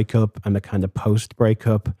is the breakup and the kind of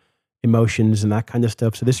post-breakup emotions and that kind of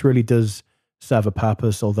stuff. So this really does serve a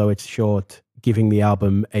purpose, although it's short, giving the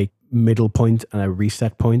album a middle point and a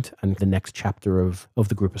reset point and the next chapter of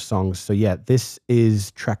the group of songs. So yeah, this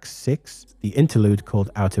is track 6, the interlude called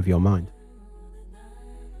Out of Your Mind.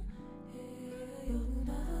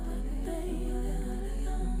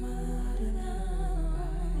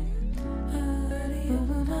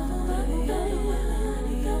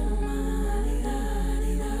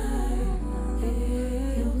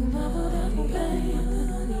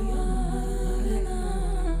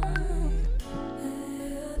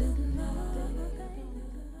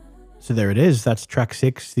 So there it is. That's track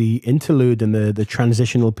 6, the interlude and the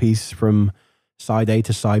transitional piece from side A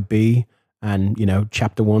to side B and, you know,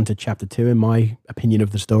 chapter 1 to chapter 2, in my opinion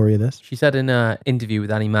of the story of this. She said in an interview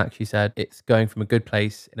with Annie Mac, she said it's going from a good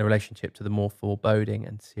place in a relationship to the more foreboding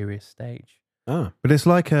and serious stage. Ah. But it's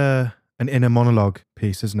like an inner monologue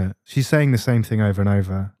piece, isn't it? She's saying the same thing over and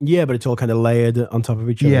over. Yeah, but it's all kind of layered on top of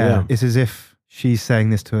each other. Yeah. It's as if she's saying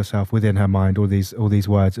this to herself within her mind. All these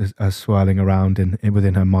words are swirling around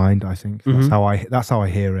within her mind. I think that's how I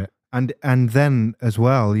hear it. And then as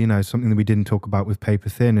well, you know, something that we didn't talk about with Paper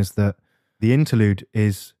Thin is that the interlude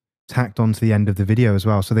is tacked onto the end of the video as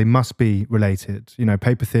well. So they must be related. You know,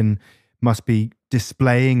 Paper Thin must be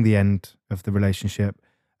displaying the end of the relationship,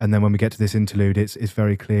 And then when we get to this interlude, it's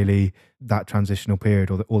very clearly that transitional period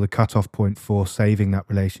or the cutoff point for saving that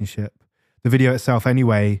relationship. The video itself,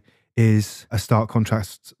 anyway, is a stark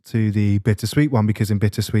contrast to the Bittersweet one, because in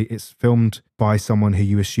Bittersweet, it's filmed by someone who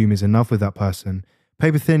you assume is in love with that person.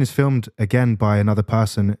 Paper Thin is filmed again by another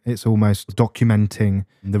person. It's almost documenting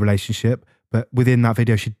the relationship. But within that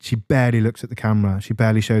video, she barely looks at the camera. She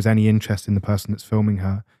barely shows any interest in the person that's filming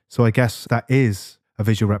her. So I guess that is a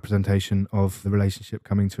visual representation of the relationship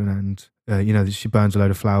coming to an end. She burns a load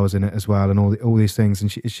of flowers in it as well, and all these things.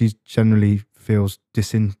 And she generally feels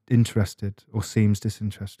disinterested or seems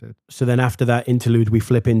disinterested. So then after that interlude, we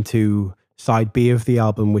flip into side B of the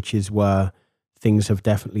album, which is where things have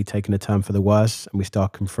definitely taken a turn for the worse, and we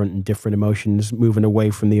start confronting different emotions, moving away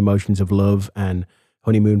from the emotions of love and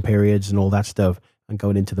honeymoon periods and all that stuff, and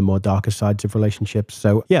going into the more darker sides of relationships.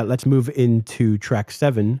 So yeah, let's move into track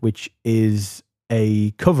 7, which is a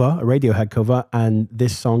cover, a Radiohead cover, and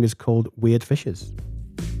this song is called Weird Fishes.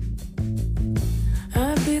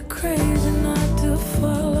 I'd be crazy not to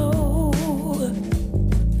follow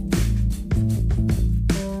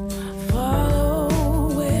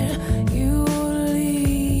where you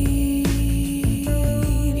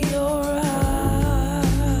lead your eyes.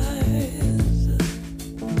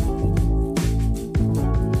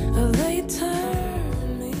 They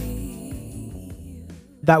turn me.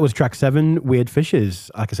 That was track 7, Weird Fishes.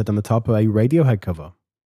 Like I said on the top, a Radiohead cover.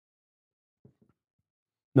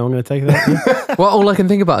 No one going to take that? Yeah? Well, all I can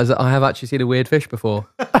think about is that I have actually seen a weird fish before.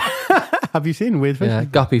 Have you seen Weird Fish? Yeah,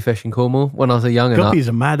 guppy fish in Cornwall when I was a young enough. Guppies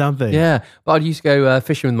are mad, aren't they? Yeah, but I used to go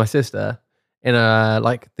fishing with my sister in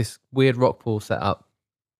this weird rock pool set up.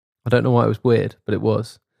 I don't know why it was weird, but it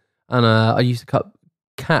was. And I used to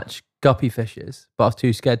catch guppy fishes, but I was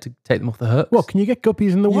too scared to take them off the hooks. What, can you get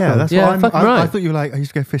guppies in the wild? Yeah, that's Yeah, what fucking I right. thought you were like, I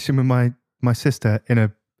used to go fishing with my sister in a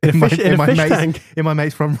fish mate's, tank. in my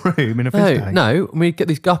mate's front room in a fish tank. No, we'd get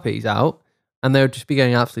these guppies out and they would just be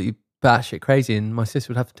going absolutely batshit crazy, and my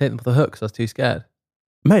sister would have to take them off the hook because I was too scared.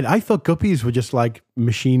 Mate, I thought guppies were just like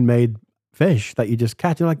machine-made fish that you just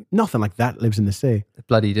catch. You're like, nothing like that lives in the sea. They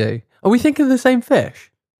bloody do. Are we thinking of the same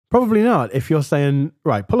fish? Probably not. If you're saying,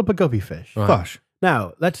 right, pull up a guppy fish. Right. Fush.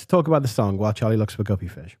 Now, let's talk about the song While Charlie Looks for Guppy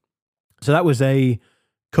Fish. So that was a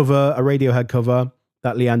cover, a Radiohead cover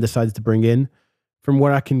that Leanne decided to bring in. From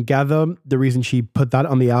what I can gather, the reason she put that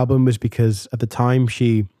on the album was because at the time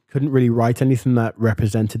she couldn't really write anything that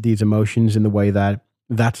represented these emotions in the way that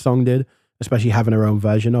that song did, especially having her own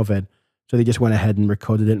version of it. So they just went ahead and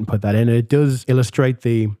recorded it and put that in. And it does illustrate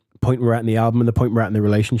the point we're at in the album and the point we're at in the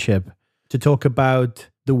relationship. To talk about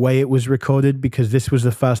the way it was recorded, because this was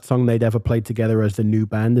the first song they'd ever played together as the new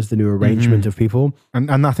band, as the new arrangement of people.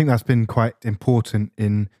 And I think that's been quite important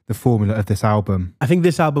in the formula of this album. I think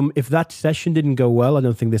this album, if that session didn't go well, I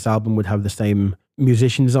don't think this album would have the same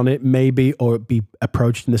musicians on it, maybe, or be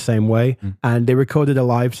approached in the same way. And they recorded a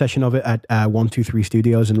live session of it at 123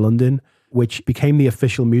 Studios in London, which became the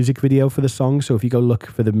official music video for the song. So if you go look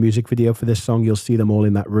for the music video for this song, you'll see them all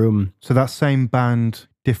in that room. So that same band,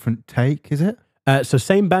 different take, is it? So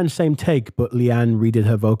same band, same take, but Leanne redid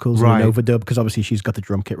her vocals in Right. an overdub because obviously she's got the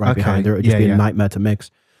drum kit right Okay. behind her. It would just Yeah, be yeah. a nightmare to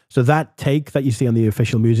mix. So that take that you see on the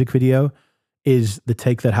official music video is the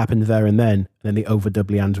take that happened there and then they overdub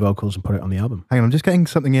Leanne's vocals and put it on the album. Hang on, I'm just getting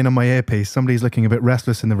something in on my earpiece. Somebody's looking a bit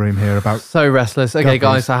restless in the room here about So restless. Okay,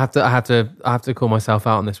 Guppies. guys, I have to call myself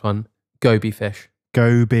out on this one. Goby fish.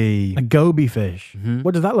 Goby. A goby fish. Mhm.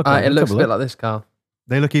 What does that look like? It Let's looks have a bit look. like this, Carl.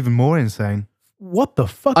 They look even more insane. What the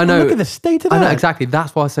fuck? I know. Look at the state of that. I know, exactly.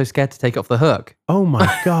 That's why I was so scared to take it off the hook. Oh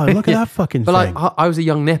my God, look at Yeah. that fucking But thing. like, I was a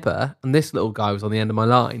young nipper, and this little guy was on the end of my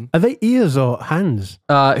line. Are they ears or hands?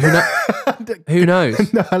 Who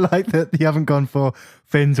knows? No, I like that you haven't gone for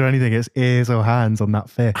fins or anything. It's ears or hands on that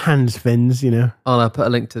fish. Hands, fins, you know. I'll put a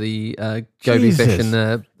link to the Goby fish Jesus. in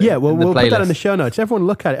the Yeah, well, in the we'll put that in playlist. the show notes. Everyone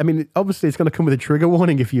look at it. I mean, obviously it's going to come with a trigger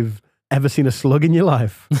warning if you've ever seen a slug in your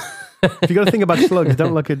life. If you got to think about slugs,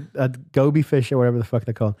 don't look at goby fish or whatever the fuck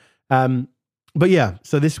they're called. But yeah,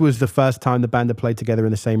 so this was the first time the band had played together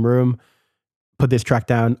in the same room, put this track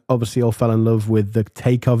down, obviously all fell in love with the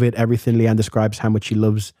take of it, everything. Leanne describes how much she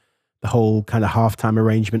loves the whole kind of halftime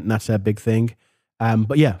arrangement, and that's her big thing.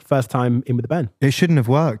 But yeah, first time in with the band. It shouldn't have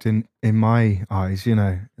worked in my eyes, you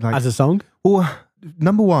know. Like, As a song? well,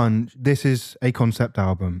 number one, this is a concept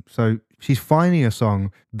album. So she's finding a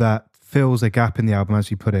song that fills a gap in the album, as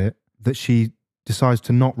you put it, that she decides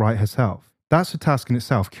to not write herself. That's a task in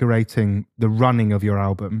itself, curating the running of your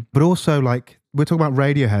album. But also, like, we're talking about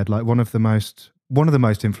Radiohead, like one of the most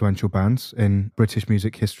influential bands in British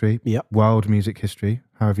music history, Yep. world music history,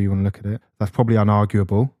 however you want to look at it. That's probably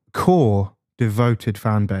unarguable. Core devoted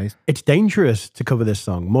fan base. It's dangerous to cover this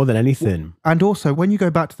song more than anything. And also, when you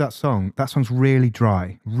go back to that song's really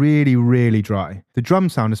dry. Really, really dry. The drum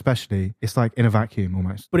sound especially, it's like in a vacuum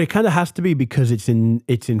almost. But it kind of has to be because it's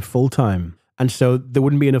in full time. And so there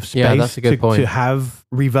wouldn't be enough space Yeah, that's a good point. to have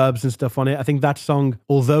reverbs and stuff on it. I think that song,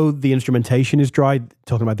 although the instrumentation is dry,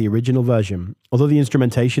 talking about the original version, although the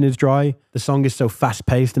instrumentation is dry, the song is so fast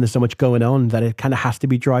paced and there's so much going on that it kind of has to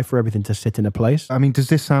be dry for everything to sit in a place. I mean, does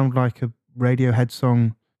this sound like a Radiohead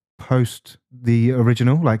song post the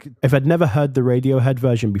original? Like, If I'd never heard the Radiohead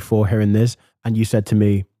version before hearing this, and you said to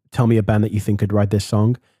me, tell me a band that you think could write this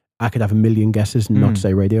song, I could have a million guesses and not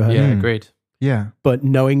say Radiohead. Yeah, agreed. yeah. But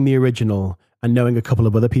knowing the original and knowing a couple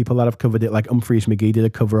of other people that have covered it, like Humphreys McGee did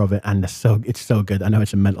a cover of it, and it's so good. I know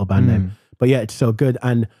it's a mental band name, but yeah, it's so good.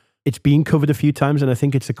 And it's been covered a few times, and I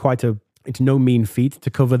think it's no mean feat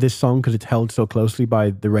to cover this song because it's held so closely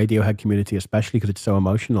by the Radiohead community, especially because it's so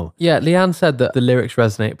emotional. Yeah, Leanne said that the lyrics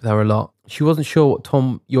resonate with her a lot. She wasn't sure what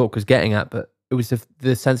Tom York was getting at, but it was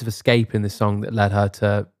the sense of escape in this song that led her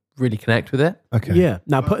to really connect with it. Okay. Yeah.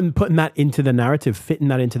 Now putting that into the narrative, fitting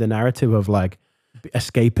that into the narrative of like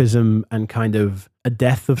escapism and kind of a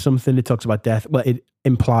death of something. It talks about death. Well, it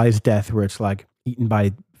implies death where it's like eaten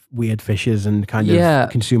by weird fishes and kind of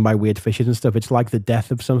consumed by weird fishes and stuff. It's like the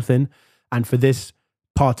death of something. And for this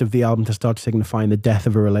part of the album to start signifying the death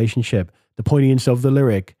of a relationship, the poignance of the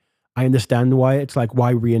lyric, I understand why it's like,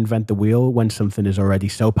 why reinvent the wheel when something is already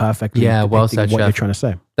so perfectly well depicting said, what Chef. you're trying to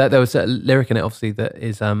say. There was a lyric in it, obviously, that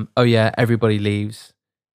is, oh yeah, everybody leaves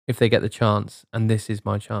if they get the chance, and this is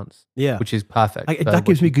my chance. Yeah. Which is perfect. That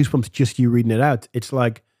gives me goosebumps just you reading it out. It's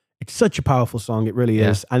like, it's such a powerful song. It really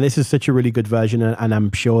is. And this is such a really good version. And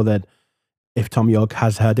I'm sure that if Tom York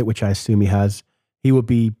has heard it, which I assume he has,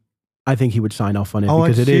 I think he would sign off on it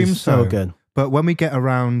because it is so good. But when we get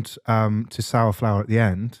around to Sour Flower at the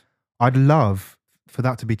end, I'd love for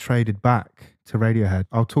that to be traded back to Radiohead.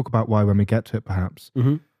 I'll talk about why when we get to it, perhaps.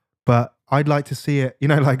 Mm-hmm. But I'd like to see it,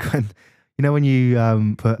 like when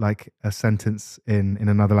you put like a sentence in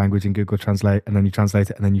another language in Google Translate, and then you translate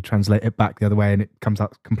it, and then you translate it back the other way, and it comes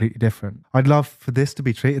out completely different. I'd love for this to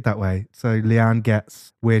be treated that way. So Leanne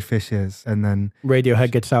gets Weird Fishes, and then Radiohead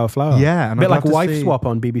gets Sour Flower. Yeah, and a bit I'd like love to Wife see- Swap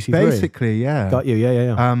on BBC Three. Basically, yeah. Got you.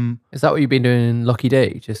 Yeah. Is that what you've been doing in Lucky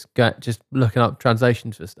D? Just looking up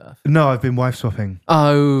translations for stuff? No, I've been wife swapping.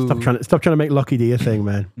 Oh. Stop trying to make Lucky D a thing,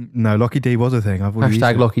 man. No, Lucky D was a thing. I've already used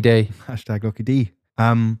Hashtag it. Lucky D. Hashtag Lucky D.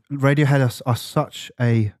 Radiohead are such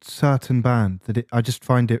a certain band that I just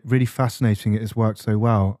find it really fascinating. It has worked so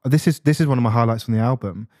well. This is one of my highlights on the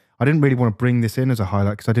album. I didn't really want to bring this in as a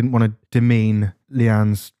highlight because I didn't want to demean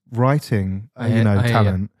Leanne's writing,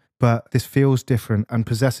 talent. But this feels different and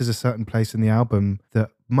possesses a certain place in the album that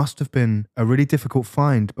must have been a really difficult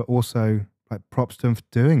find, but also like props to them for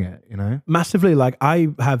doing it, Massively. Like, I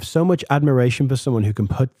have so much admiration for someone who can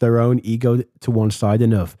put their own ego to one side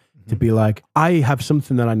enough to be like, I have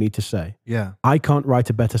something that I need to say. Yeah. I can't write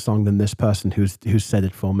a better song than this person who's said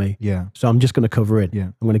it for me. Yeah. So I'm just going to cover it. Yeah.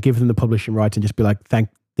 I'm going to give them the publishing rights and just be like,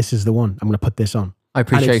 this is the one. I'm going to put this on. I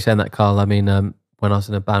appreciate you saying that, Carl. I mean, when I was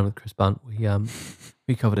in a band with Chris Bunt,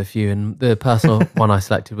 we covered a few, and the personal one I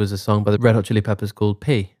selected was a song by the Red Hot Chili Peppers called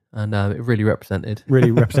P, and it really represented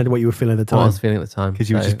what you were feeling at the time. what I was feeling at the time. Because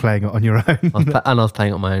you were just playing it on your own. I was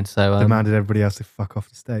playing it on my own, so Demanded everybody else to fuck off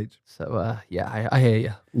the stage. So I hear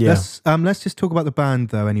you. Yeah. Let's just talk about the band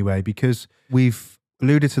though anyway, because we've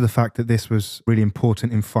alluded to the fact that this was really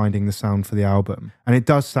important in finding the sound for the album. And it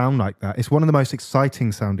does sound like that. It's one of the most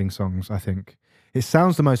exciting sounding songs, I think. It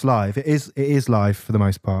sounds the most live. It is live for the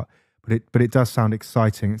most part, but it does sound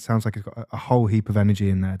exciting. It sounds like it's got a whole heap of energy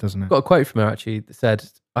in there, doesn't it? Got a quote from her actually that said,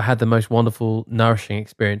 I had the most wonderful, nourishing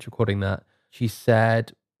experience recording that. She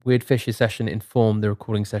said, Weird Fishes session informed the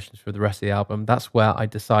recording sessions for the rest of the album. That's where I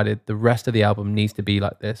decided the rest of the album needs to be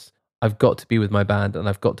like this. I've got to be with my band and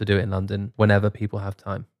I've got to do it in London whenever people have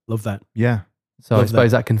time. Love that. Yeah. So I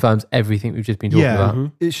suppose that confirms everything we've just been talking about.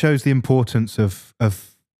 Mm-hmm. It shows the importance of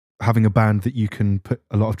having a band that you can put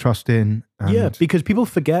a lot of trust in. And because people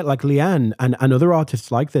forget, like Leanne and other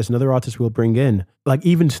artists like this, and other artists will bring in, like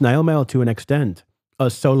even Snail Mail to an extent, are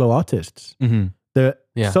solo artists. Mm-hmm. The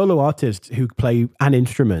solo artists who play an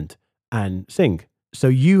instrument and sing. So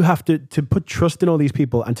you have to put trust in all these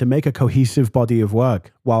people and to make a cohesive body of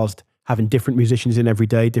work whilst having different musicians in every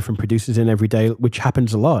day, different producers in every day, which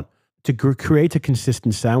happens a lot. To create a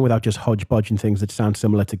consistent sound without just hodgepodging things that sound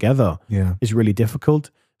similar together is really difficult.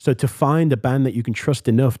 So to find a band that you can trust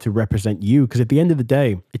enough to represent you, because at the end of the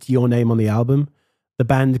day, it's your name on the album. The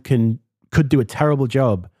band could do a terrible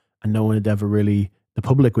job and no one would ever really, the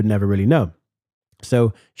public would never really know.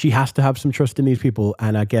 So she has to have some trust in these people.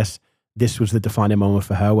 And I guess this was the defining moment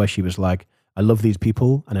for her where she was like, I love these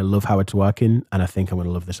people and I love how it's working, and I think I'm going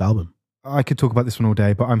to love this album. I could talk about this one all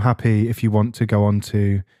day, but I'm happy if you want to go on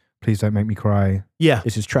to Please Don't Make Me Cry. Yeah,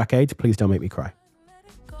 this is track 8, Please Don't Make Me Cry.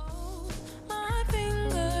 My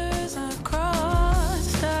fingers are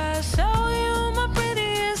crossed. I show you my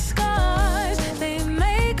prettiest scars. They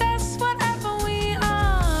make us whatever we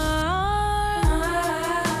are.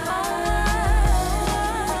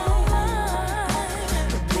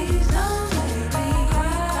 But please don't make me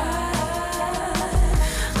cry.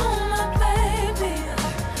 Oh my baby,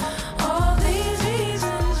 all these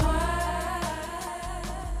reasons why.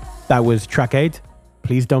 That was track 8,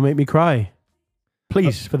 Please Don't Make Me Cry.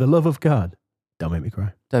 Please, for the love of God, don't make me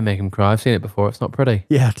cry. Don't make him cry. I've seen it before. It's not pretty.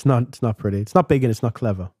 Yeah, it's not pretty. It's not big and it's not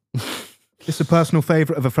clever. It's a personal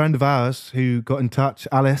favourite of a friend of ours who got in touch,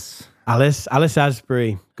 Alice. Alice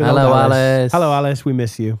Asbury. Good old Hello, Alice. Hello, Alice. We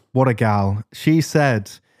miss you. What a gal. She said,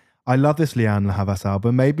 I love this Lianne La Havas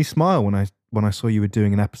album. Made me smile when I saw you were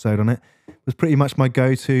doing an episode on it. It was pretty much my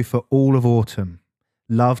go-to for all of autumn.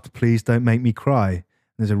 Loved Please Don't Make Me Cry.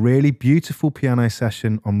 There's a really beautiful piano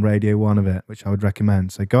session on Radio 1 of it, which I would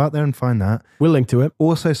recommend. So go out there and find that. We'll link to it.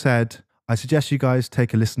 Also said, I suggest you guys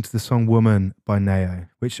take a listen to the song Woman by Neo,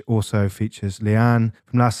 which also features Lianne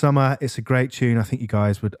from last summer. It's a great tune. I think you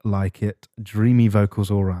guys would like it. Dreamy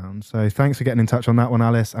vocals all round. So thanks for getting in touch on that one,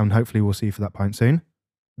 Alice, and hopefully we'll see you for that pint soon.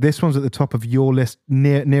 This one's at the top of your list,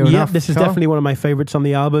 near enough. Yeah, this is Carl? definitely one of my favorites on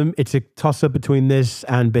the album. It's a toss-up between this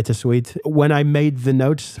and Bittersweet. When I made the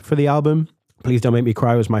notes for the album, Please Don't Make Me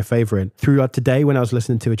Cry was my favorite. Throughout today, when I was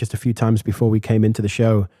listening to it just a few times before we came into the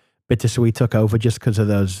show, Bittersweet took over just because of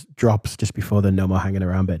those drops just before the No More Hanging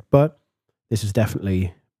Around bit. But this is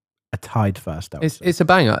definitely a tied first. It's a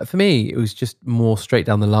banger. For me, it was just more straight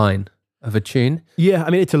down the line of a tune. Yeah,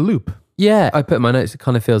 I mean, it's a loop. Yeah, I put in my notes, it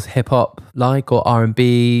kind of feels hip-hop like or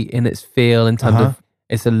R&B in its feel in terms of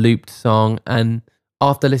it's a looped song. And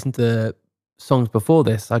after listening to the songs before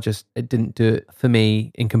this, it didn't do it for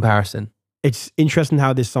me in comparison. It's interesting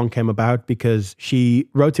how this song came about because she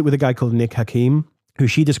wrote it with a guy called Nick Hakim, who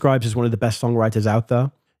she describes as one of the best songwriters out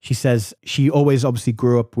there. She says she always obviously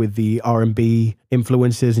grew up with the R&B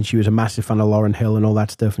influences and she was a massive fan of Lauryn Hill and all that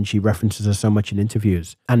stuff, and she references her so much in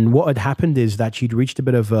interviews. And what had happened is that she'd reached a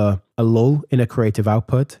bit of a lull in her creative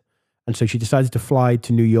output, and so she decided to fly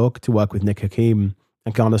to New York to work with Nick Hakim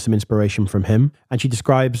and garner some inspiration from him. And she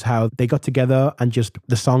describes how they got together and just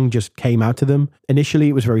the song just came out to them. Initially,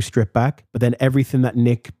 it was very stripped back, but then everything that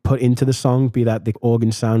Nick put into the song, be that the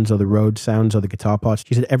organ sounds or the Rhodes sounds or the guitar parts,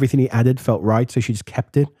 she said everything he added felt right, so she just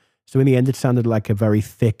kept it. So in the end, it sounded like a very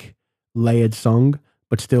thick, layered song,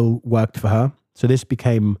 but still worked for her. So this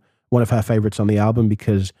became one of her favorites on the album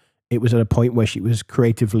because it was at a point where she was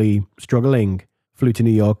creatively struggling, flew to New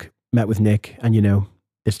York, met with Nick, and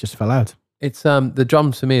this just fell out. It's the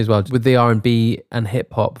drums for me as well, with the R&B and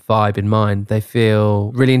hip hop vibe in mind. They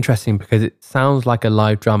feel really interesting because it sounds like a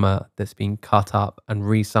live drummer that's been cut up and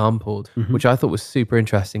resampled, which I thought was super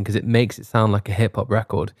interesting because it makes it sound like a hip hop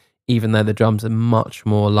record, even though the drums are much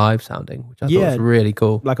more live sounding, which I thought was really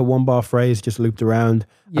cool. Like a one-bar phrase just looped around.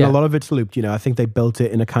 And a lot of it's looped. I think they built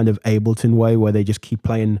it in a kind of Ableton way where they just keep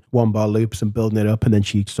playing one-bar loops and building it up, and then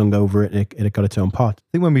she sung over it and it got its own part.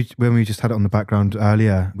 I think when we just had it on the background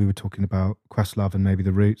earlier, we were talking about Questlove and maybe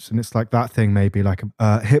the Roots, and it's like that thing maybe like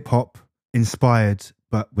a hip-hop inspired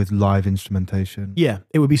but with live instrumentation. Yeah,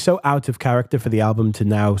 it would be so out of character for the album to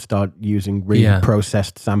now start using really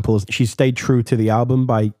processed samples. She stayed true to the album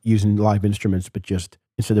by using live instruments, but just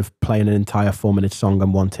instead of playing an entire 4-minute song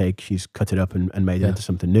on one take, she's cut it up and made it into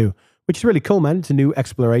something new, which is really cool, man. It's a new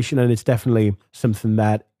exploration, and it's definitely something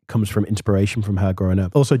that comes from inspiration from her growing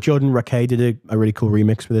up. Also, Jordan Rakei did a really cool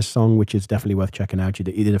remix for this song, which is definitely worth checking out. He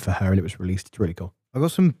did it for her and it was released. It's really cool. I've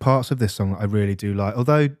got some parts of this song that I really do like,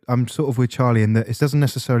 although I'm sort of with Charlie in that it doesn't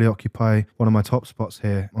necessarily occupy one of my top spots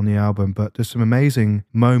here on the album, but there's some amazing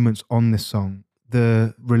moments on this song.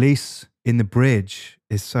 The release in the bridge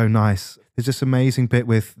is so nice. There's this amazing bit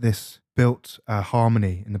with this built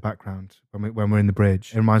harmony in the background when we're in the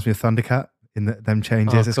bridge. It reminds me of Thundercat in them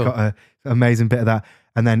changes. It's got an amazing bit of that.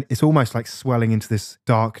 And then it's almost like swelling into this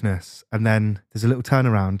darkness. And then there's a little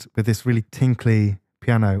turnaround with this really tinkly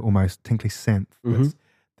piano, almost tinkly synth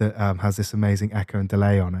that has this amazing echo and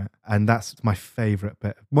delay on it. And that's my favourite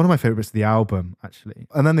bit. One of my favourite bits of the album, actually.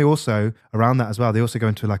 And then they also, around that as well, they also go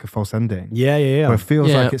into like a false ending. Yeah. Where it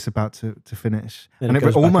feels like it's about to finish. Then and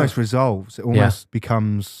it almost resolves. It almost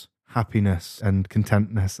becomes happiness and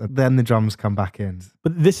contentness, and then the drums come back in.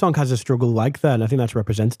 But this song has a struggle like that, and I think that's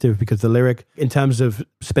representative because the lyric, in terms of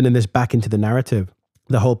spinning this back into the narrative,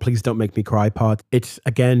 The whole "Please Don't Make Me Cry" part. It's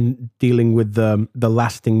again dealing with the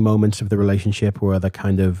lasting moments of the relationship where they're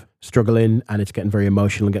kind of struggling and it's getting very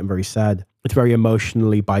emotional and getting very sad. It's very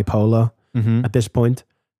emotionally bipolar at this point.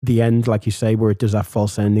 The end, like you say, where it does that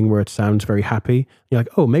false ending where it sounds very happy. You're like,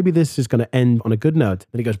 oh, maybe this is going to end on a good note.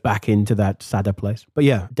 Then it goes back into that sadder place. But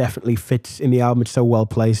yeah, definitely fits in the album. It's so well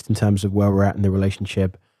placed in terms of where we're at in the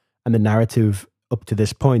relationship and the narrative up to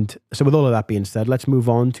this point. So with all of that being said, let's move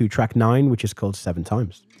on to track 9, which is called 7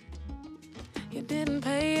 Times. You didn't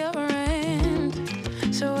pay your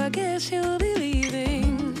rent, so I guess you'll be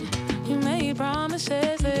leaving. You made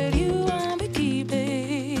promises that you won't be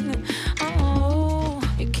keeping. Oh,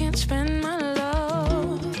 you can't spend my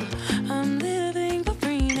love. I'm living for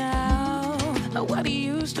free now. What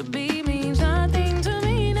used to be means nothing to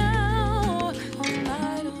me now. All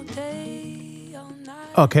night, all day, all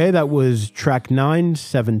night. Okay, that was track 9,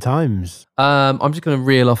 7 Times. I'm just going to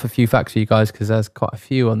reel off a few facts for you guys because there's quite a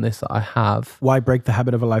few on this that I have. Why break the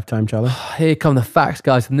habit of a lifetime, Charlie? Here come the facts,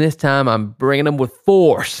 guys. And this time I'm bringing them with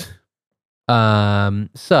force.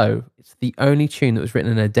 So it's the only tune that was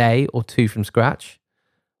written in a day or two from scratch.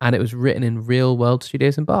 And it was written in Real World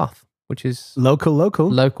Studios in Bath, which is Local.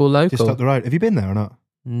 Just up the road. Have you been there or not?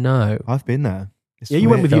 No. I've been there. It's Yeah, you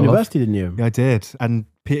went with weird. university, didn't you? Yeah, I did. And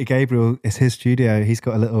Peter Gabriel, it's his studio. He's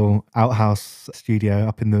got a little outhouse studio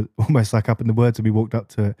up in the, almost like up in the woods, and we walked up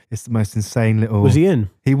to it. It's the most insane little... Was he in?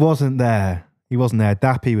 He wasn't there.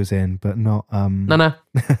 Dappy was in, but not... No.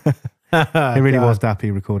 It really was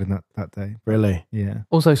Dappy recording that day. Really? Yeah.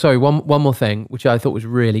 Also, sorry, one more thing, which I thought was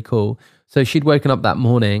really cool. So she'd woken up that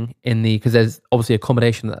morning because there's obviously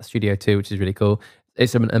accommodation at that studio too, which is really cool.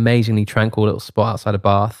 It's an amazingly tranquil little spot outside of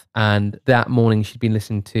Bath. And that morning she'd been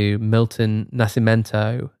listening to Milton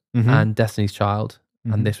Nascimento and Destiny's Child.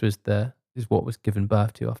 And this was is what was given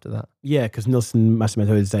birth to after that. Yeah, because Nelson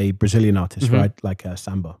Nascimento is a Brazilian artist, right? Like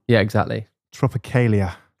samba. Yeah, exactly.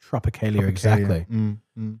 Tropicalia. Tropicalia, exactly.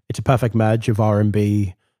 It's a perfect merge of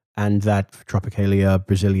R&B and that Tropicalia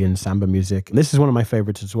Brazilian samba music. And this is one of my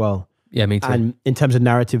favorites as well. Yeah, me too. And in terms of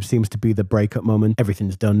narrative, seems to be the breakup moment.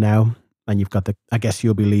 Everything's done now. And you've got I guess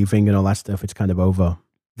you'll be leaving and all that stuff. It's kind of over.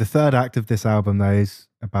 The third act of this album, though, is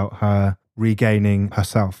about her regaining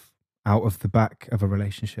herself out of the back of a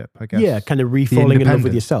relationship, I guess. Yeah, kind of re-falling in love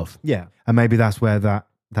with yourself. Yeah. And maybe that's where that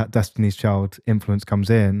Destiny's Child influence comes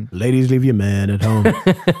in. Ladies, leave your man at home.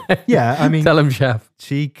 Yeah, I mean... Tell him, chef.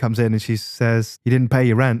 She comes in and she says, you didn't pay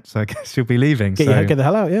your rent, so I guess you'll be leaving. Get the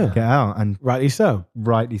hell out, yeah. Get out. And rightly so.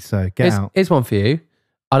 Get out. Here's one for you.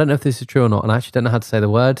 I don't know if this is true or not, and I actually don't know how to say the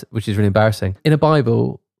word, which is really embarrassing. In a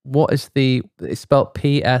Bible, what is it's spelled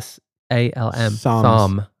P-S-A-L-M.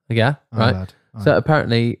 Psalm. Yeah, right? So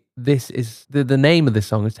apparently this is, the name of this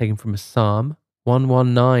song is taken from a Psalm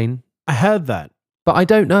 119. I heard that. But I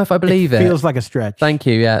don't know if I believe it. Feels like a stretch. Thank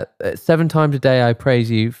you, yeah. 7 times a day I praise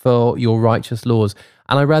you for your righteous laws.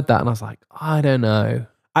 And I read that and I was like, I don't know.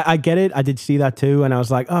 I get it. I did see that too. And I was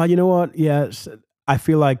like, oh, you know what? Yes. I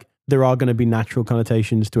feel like there are going to be natural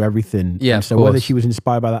connotations to everything. Yeah, and so whether she was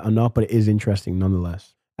inspired by that or not, but it is interesting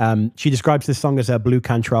nonetheless. She describes this song as her Blue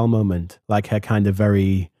Cantrell moment, like her kind of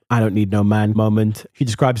very, I don't need no man moment. She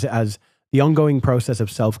describes it as the ongoing process of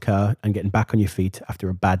self-care and getting back on your feet after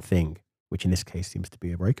a bad thing, which in this case seems to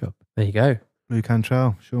be a breakup. There you go. Blue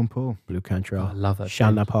Cantrell, Sean Paul. Blue Cantrell. Oh, I love that.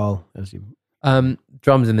 Shanna Paul, as you...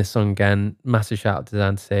 Drums in this song again. Massive shout out to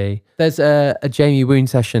Dan C. There's a Jamie Woon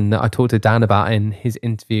session that I talked to Dan about in his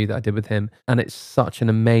interview that I did with him, and it's such an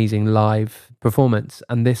amazing live performance.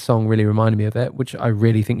 And this song really reminded me of it, which I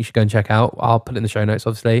really think you should go and check out. I'll put it in the show notes,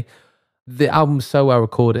 obviously. The album's so well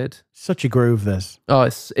recorded. Such a groove, this. Oh,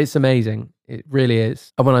 it's amazing. It really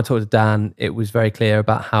is. And when I talked to Dan, it was very clear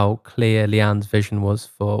about how clear Leanne's vision was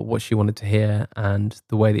for what she wanted to hear and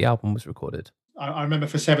the way the album was recorded. I remember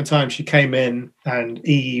for 7 times she came in and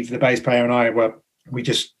Eve, the bass player, and we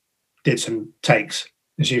just did some takes.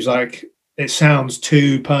 And she was like, it sounds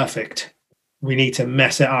too perfect. We need to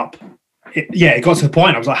mess it up. It got to the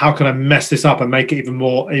point. I was like, how can I mess this up and make it even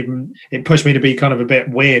more, it pushed me to be kind of a bit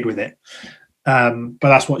weird with it. But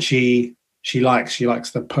that's what she likes. She likes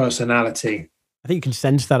the personality. I think you can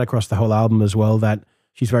sense that across the whole album as well, that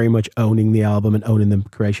she's very much owning the album and owning the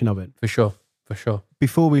creation of it. For sure.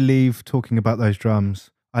 Before we leave talking about those drums,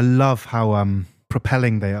 I love how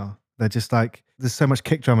propelling they are. They're just like, there's so much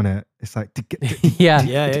kick drum in it. It's like...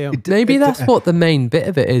 Yeah. Maybe that's what the main bit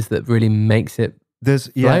of it is that really makes it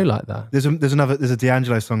flow like that. There's a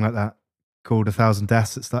D'Angelo song like that called 1,000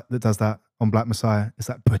 Deaths that does that on Black Messiah. It's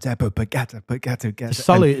like It's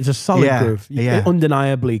a solid Yeah, groove. yeah.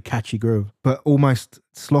 Undeniably catchy groove. but almost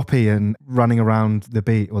sloppy and running around the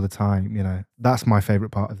beat all the time. You know, that's my favorite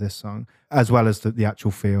part of this song, as well as the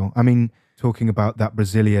actual feel. I mean, talking about that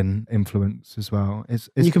Brazilian influence as well. It's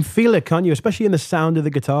You can feel it, can't you? Especially in the sound of the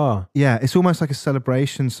guitar, yeah, it's almost like a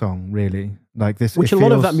celebration song, really. Like this, which it a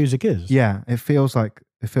lot of feels- that music is. Yeah, it feels like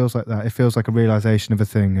that. It feels like a realization of a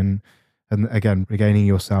thing, and again, regaining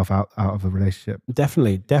yourself out of a relationship.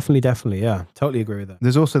 Definitely. Yeah, totally agree with that.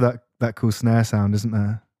 There's also that cool snare sound, isn't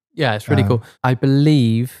there? Yeah, it's really cool. I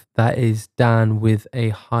believe that is Dan with a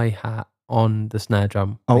hi-hat on the snare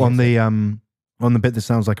drum. Oh, on the bit that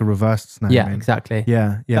sounds like a reversed snare. Yeah, I mean. exactly.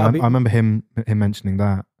 Yeah. That'd be- I remember him mentioning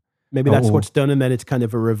that. Maybe that's Or- what's done, and then it's kind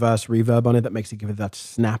of a reverse reverb on it that makes it give it that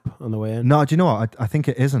snap on the way in. No, do you know what? I think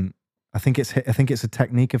it isn't. I think it's a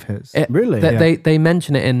technique of his. Really? They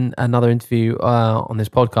mention it in another interview on this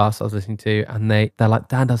podcast I was listening to, and they're like,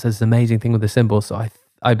 Dan does this amazing thing with the cymbals. So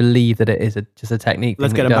I believe that it is just a technique.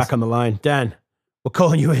 Let's get him back on the line. Dan, we're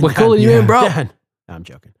calling you in. We're Dan. calling you in, bro. Dan. No, I'm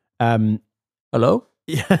joking. Hello?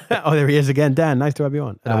 Yeah. Oh, there he is again. Dan, nice to have you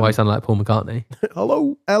on. I don't know why I sound like Paul McCartney.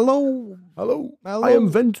 Hello. I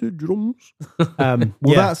invented drums. Well,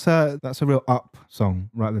 yeah. that's a real up song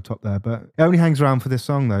right at the top there, but it only hangs around for this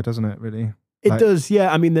song though, doesn't it? Really, It does,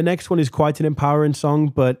 yeah. I mean, the next one is quite an empowering song,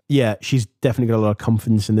 but yeah, she's definitely got a lot of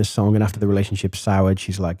confidence in this song. And after the relationship soured,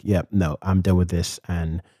 she's like, yeah, no, I'm done with this,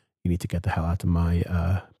 and you need to get the hell out of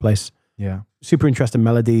my place. Yeah. Super interesting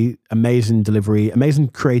melody, amazing delivery, amazing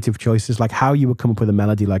creative choices, like how you would come up with a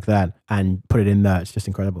melody like that and put it in there. It's just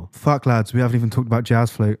incredible. Fuck, lads, we haven't even talked about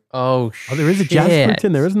jazz flute. Oh, Oh, there is a jazz flute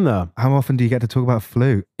in there, isn't there? How often do you get to talk about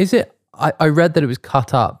flute? Is it? I read that it was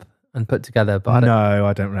cut up and put together, but No,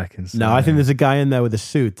 I don't reckon so. No, I think there's a guy in there with a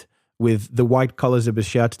suit with the white collars of his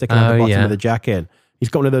shirt sticking out the bottom yeah. of the jacket. He's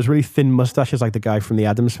got one of those really thin mustaches like the guy from the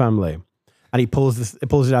Addams Family. And he pulls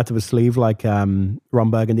it out of his sleeve like Ron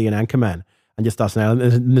Burgundy and Anchorman and just starts nailing it.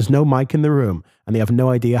 There's no mic in the room and they have no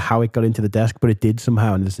idea how it got into the desk, but it did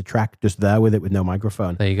somehow. And there's a track just there with it with no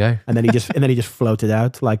microphone. there you go. And then he just floated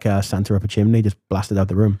out like Santa up a chimney, just blasted out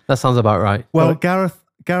the room. That sounds about right. Well,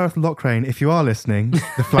 Gareth Lockrane, if you are listening,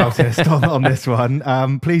 the flautist on this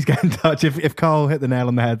one, please get in touch. If Carl hit the nail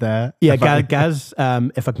on the head there. Yeah, Gaz,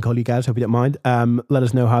 if I can call you Gaz, hope you don't mind. Let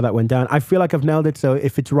us know how that went down. I feel like I've nailed it, so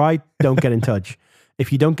if it's right, don't get in touch.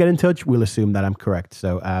 If you don't get in touch, we'll assume that I'm correct.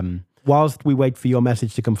 So whilst we wait for your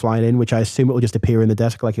message to come flying in, which I assume it will just appear in the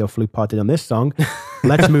desk like your flute part did on this song,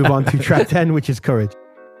 let's move on to track 10, which is Courage.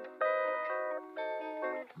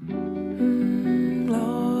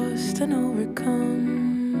 Lost and overcome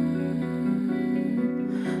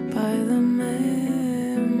by the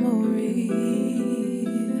memory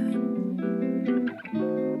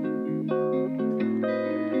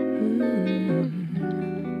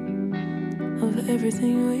of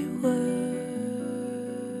everything we were.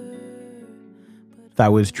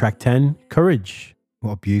 That was track 10, Courage.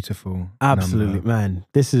 What a beautiful Absolutely, number. man.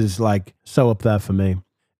 This is like so up there for me.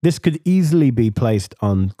 This could easily be placed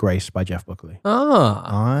on Grace by Jeff Buckley. Ah,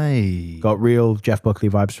 Aye. Got real Jeff Buckley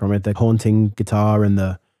vibes from it. The haunting guitar and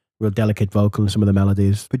the real delicate vocal and some of the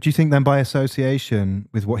melodies. But do you think then by association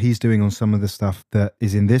with what he's doing on some of the stuff that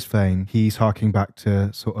is in this vein, he's harking back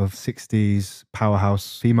to sort of 60s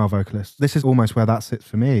powerhouse female vocalists? This is almost where that sits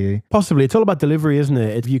for me. Possibly. It's all about delivery, isn't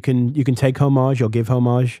it? You can take homage or give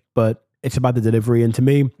homage, but it's about the delivery. And to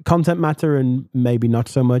me, content matter and maybe not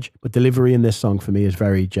so much, but delivery in this song for me is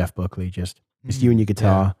very Jeff Buckley. Just it's you and your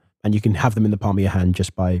guitar, and you can have them in the palm of your hand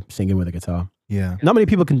just by singing with a guitar. Yeah. Not many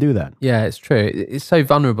people can do that. yeah, it's true. It's so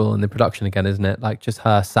vulnerable in the production again, isn't it? Like just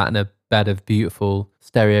her sat in a bed of beautiful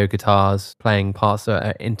stereo guitars, playing parts that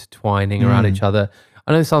are intertwining around each other.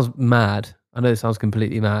 I know this sounds mad. I know this sounds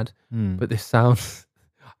completely mad, but this sounds,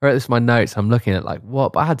 I wrote this in my notes. I'm looking at like,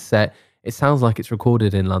 what? But I had to say it sounds like it's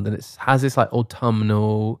recorded in London. It has this like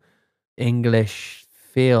autumnal English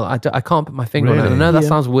feel. I can't put my finger on it. I Really? know that Yeah.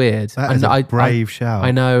 sound weird. That is a brave shout.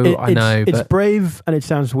 I know, I know. It's But brave and it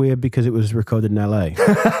sounds weird because it was recorded in LA.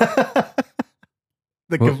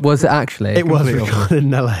 was it actually? It was Complete recorded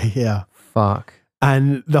in LA, yeah. Fuck.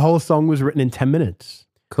 And the whole song was written in 10 minutes.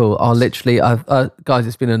 Cool. I'll literally, guys,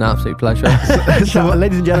 it's been an absolute pleasure. Ladies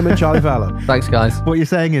and gentlemen, Charlie Fowler. Thanks, guys. What you're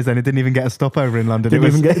saying is then it didn't even get a stopover in London.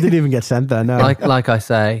 Didn't It even get sent there, no. Like I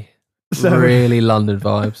say, So- really London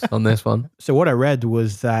vibes on this one. So what I read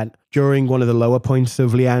was that during one of the lower points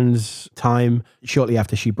of Leanne's time, shortly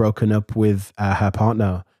after she'd broken up with her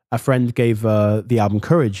partner, a friend gave the album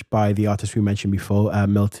Courage by the artist we mentioned before,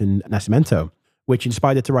 Milton Nascimento, which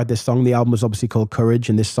inspired her to write this song. The album was obviously called Courage,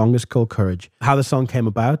 and this song is called Courage. How the song came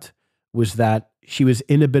about was that she was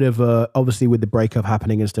in a bit of a, obviously with the breakup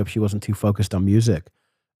happening and stuff, she wasn't too focused on music.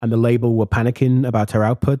 And the label were panicking about her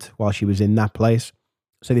output while she was in that place.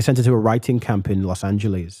 So they sent her to a writing camp in Los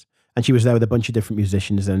Angeles. And she was there with a bunch of different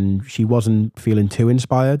musicians and she wasn't feeling too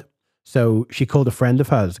inspired. So she called a friend of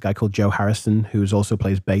hers, a guy called Joe Harrison, who also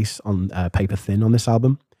plays bass on Paper Thin on this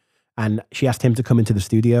album. And she asked him to come into the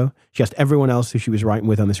studio. She asked everyone else who she was writing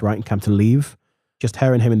with on this writing camp to leave. Just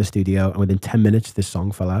her and him in the studio. And within 10 minutes, this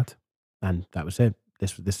song fell out. And that was it.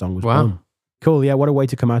 This song was born. Cool. Yeah, what a way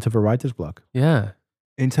to come out of a writer's block. Yeah.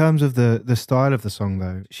 In terms of the style of the song,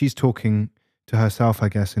 though, she's talking to herself, I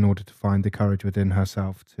guess, in order to find the courage within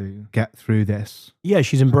herself to get through this. Yeah,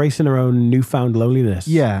 she's embracing her own newfound loneliness.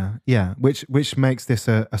 Yeah, which makes this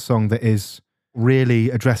a song that is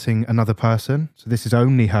really addressing another person. So this is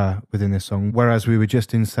only her within this song, whereas we were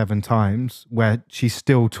just in 7 Times, where she's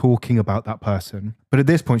still talking about that person. But at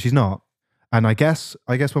this point, she's not. And I guess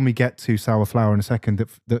when we get to Sour Flower in a second,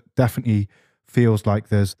 that definitely feels like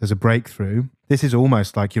there's a breakthrough. This is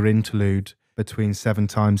almost like your interlude between 7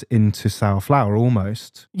 Times into Sour Flower,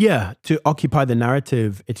 almost. Yeah, to occupy the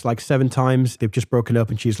narrative, it's like 7 times they've just broken up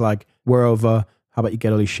and she's like, we're over, how about you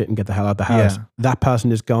get all your shit and get the hell out of the house? Yeah. That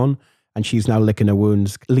person is gone and she's now licking her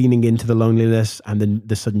wounds, leaning into the loneliness and then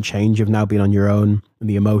the sudden change of now being on your own and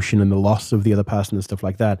the emotion and the loss of the other person and stuff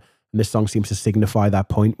like that. And this song seems to signify that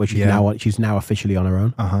point where she's now officially on her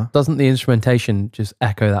own. Uh-huh. Doesn't the instrumentation just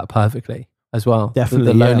echo that perfectly as well? Definitely,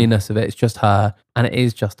 The loneliness of it, it's just her, and it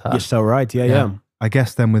is just her. You're so right. Yeah. I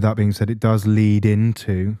guess then with that being said, it does lead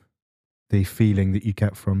into the feeling that you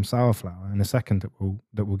get from Sour Flower in a second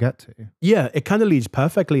that we'll get to. Yeah, it kind of leads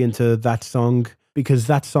perfectly into that song because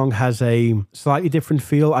that song has a slightly different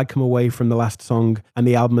feel. I come away from the last song and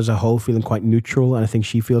the album as a whole feeling quite neutral, and I think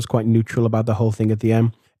she feels quite neutral about the whole thing at the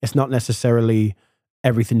end. It's not necessarily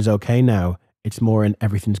everything's okay now. It's more an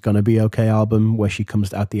everything's gonna be okay album where she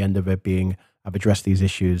comes out the end of it being, I've addressed these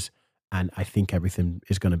issues and I think everything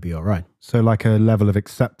is gonna be all right. So like a level of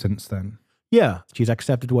acceptance then. Yeah, she's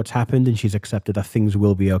accepted what's happened and she's accepted that things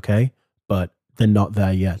will be okay, but they're not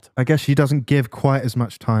there yet. I guess she doesn't give quite as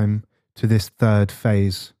much time to this third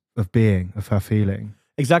phase of being, of her feeling.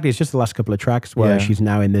 Exactly. It's just the last couple of tracks where she's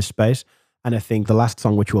now in this space. And I think the last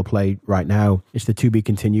song, which we'll play right now, is the to be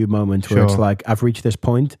continued moment where it's like, I've reached this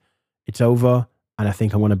point, it's over, and I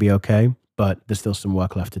think I want to be okay, but there's still some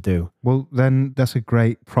work left to do. Well, then that's a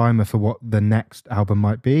great primer for what the next album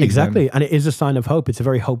might be. Exactly. Then. And it is a sign of hope. It's a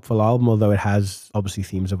very hopeful album, although it has obviously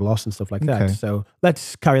themes of loss and stuff like that. Okay. So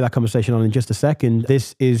let's carry that conversation on in just a second.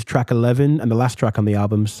 This is track 11 and the last track on the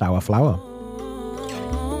album, Sour Flower.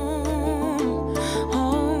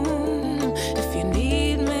 If you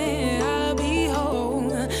need me, I'll be home.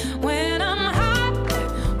 When I'm hot,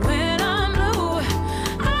 when I'm blue,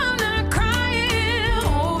 I'm not crying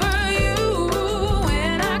over you.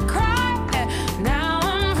 When I cry, now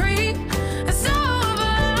I'm free. It's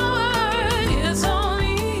over, it's on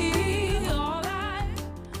me. All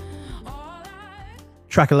I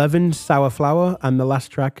Track 11, Sour Flower, and the last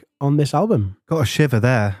track on this album. Got a shiver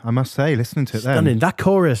there, I must say, listening to it then. Stunning. That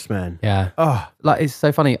chorus, man. Yeah. Oh, Like, it's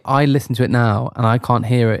so funny. I listen to it now and I can't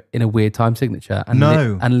hear it in a weird time signature. And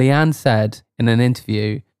No. and Leanne said in an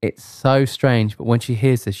interview, it's so strange, but when she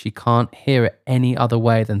hears this, she can't hear it any other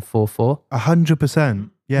way than 4/4.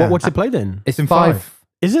 100%. Yeah. what's it played in? It's in 5. five.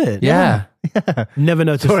 Is it? Yeah. Yeah. Never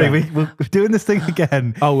noticed Sorry, that. we're doing this thing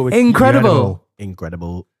again. Oh, well, Incredible.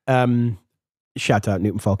 Incredible. Shout out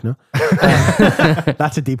Newton Faulkner.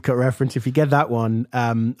 That's a deep cut reference. If you get that one,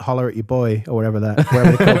 holler at your boy or whatever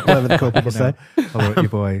the cool people say. Hello, your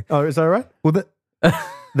boy. Oh, is that all right? Well,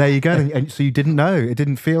 there you go. And so you didn't know. It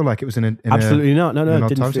didn't feel like it was in Absolutely not. No, an it odd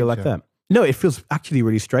didn't time feel like signature. that. No, it feels actually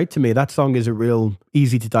really straight to me. That song is a real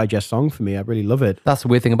easy to digest song for me. I really love it. That's the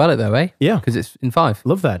weird thing about it though, eh? Yeah. Because it's in 5.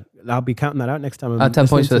 Love that. I'll be counting that out next time. 10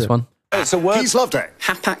 points for this one. It's a word. He's loved it.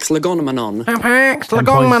 Hapax legonomenon. 10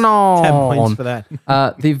 points for that.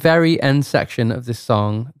 The very end section of this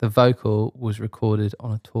song, the vocal was recorded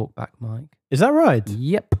on a talkback mic. Is that right?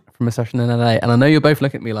 Yep. From a session in LA. And I know you're both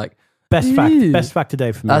looking at me like, Best Ew. fact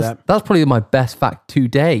today for me. that's probably my best fact to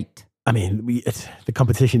date. I mean, the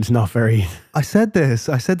competition's not very... I said this.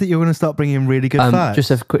 I said that you're going to start bringing in really good facts.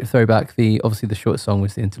 Just a quick throwback. Obviously the short song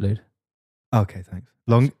was the interlude. Okay, thanks.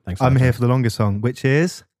 Thanks for I'm that, here James. for the longer song, which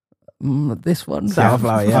is... This one. Sour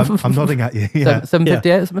Flower, yeah. I'm nodding at you. Yeah.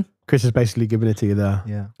 7:58 or something? Chris has basically given it to you there.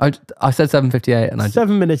 Yeah. I said 7:58 and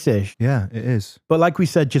 7 minutes-ish. Yeah, it is. But like we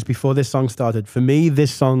said just before this song started, for me,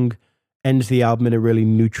 this song ends the album in a really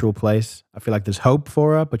neutral place. I feel like there's hope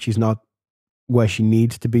for her, but she's not where she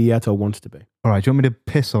needs to be yet or wants to be. All right, do you want me to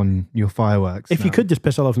piss on your fireworks? If you could just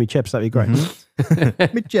piss all over me chips, that'd be great.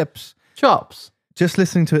 Me chips. Chops. Just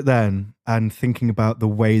listening to it then and thinking about the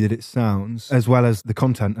way that it sounds, as well as the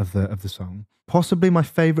content of the song. Possibly my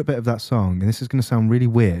favorite bit of that song, and this is going to sound really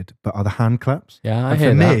weird, but are the hand claps. Yeah, I And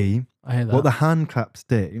hear for that. me, I hear that. what the hand claps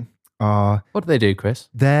do are What do they do, Chris?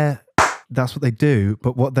 that's what they do,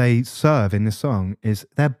 but what they serve in this song is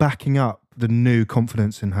they're backing up the new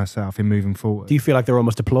confidence in herself in moving forward. Do you feel like they're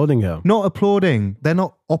almost applauding her? Not applauding. They're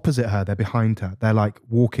not opposite her. They're behind her. They're like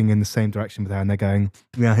walking in the same direction with her, and they're going,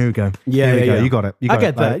 "Yeah, here we go. Yeah, here we yeah, go. yeah. You got it. You I got get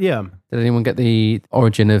it." that, Like, yeah. Did anyone get the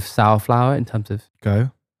origin of Sourflower in terms of...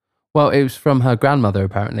 Go. Well, it was from her grandmother,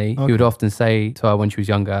 apparently. Okay. He would often say to her when she was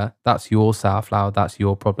younger, that's your Sourflower, that's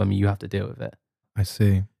your problem, you have to deal with it. I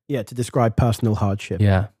see. Yeah, to describe personal hardship.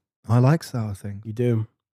 Yeah. I like sour thing. You do.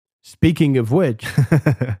 Speaking of which,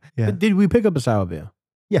 Yeah. did we pick up a sour beer?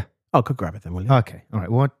 Yeah. Oh, could grab it then, will you? Okay. All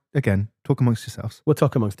right. Well, again, talk amongst yourselves. We'll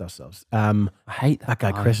talk amongst ourselves. I hate That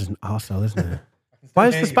guy Chris is an arsehole, isn't he? Why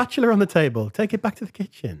is the spatula on the table? Take it back to the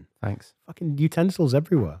kitchen. Thanks. Fucking utensils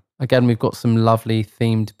everywhere. Again, we've got some lovely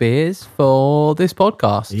themed beers for this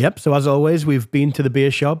podcast. Yep. So as always, we've been to the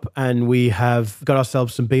beer shop and we have got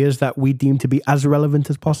ourselves some beers that we deem to be as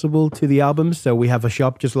relevant as possible to the album. So we have a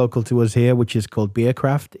shop just local to us here, which is called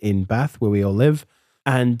Beercraft in Bath, where we all live.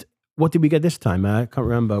 And what did we get this time? I can't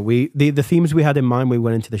remember. The themes we had in mind when we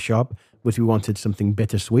went into the shop was we wanted something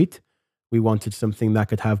bittersweet. We wanted something that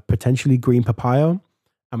could have potentially green papaya,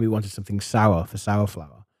 and we wanted something sour for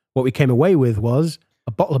Sourflower. What we came away with was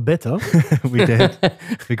a bottle of bitter. We did.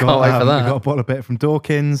 We got, Can't wait for we that. got a bottle of bit from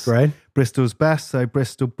Dawkins. Great. Bristol's Best, so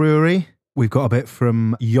Bristol Brewery. We've got a bit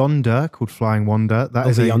from Yonder called Flying Wonder. That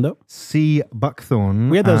is Over a Yonder. sea buckthorn.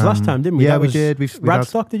 We had those last time, didn't we? Yeah, That we was did. We've had-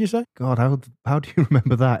 Radstock, did you say? God, how do you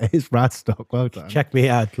remember that? It is Radstock. Well done. Check me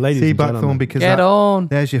out, ladies Sea and buckthorn gentlemen. because Get that- on.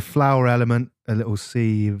 there's your flower element, a little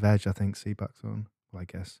sea veg, I think, sea buckthorn, I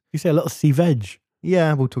guess. You say a little sea veg.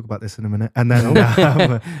 Yeah, we'll talk about this in a minute. And then,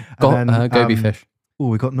 Goby fish. Oh,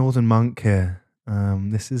 we got Northern Monk here.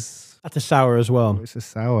 This is That's a sour as well. it's a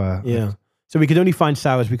sour. Yeah. So we could only find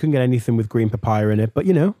sours. We couldn't get anything with green papaya in it. But,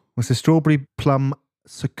 you know, What's the strawberry plum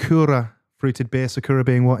sakura fruited beer? Sakura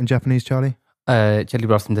being what in Japanese, Charlie? Jelly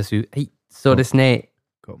blossom desu. Hey, so desu ne.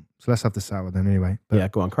 Cool. So let's have the sour then anyway. But yeah,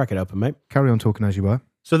 go on, crack it open, mate. carry on talking as you were.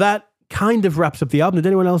 So that kind of wraps up the album. Did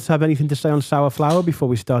anyone else have anything to say on Sourflower before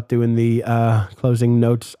we start doing the closing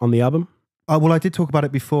notes on the album? Well, I did talk about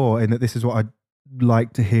it before in that this is what I'd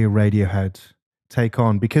like to hear Radiohead take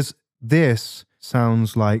on, because this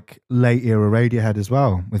sounds like late era Radiohead as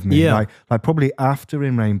well with me. Yeah. Like probably after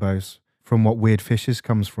In Rainbows from what Weird Fishes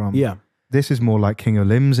comes from. Yeah. This is more like King of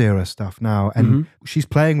Limbs era stuff now. And she's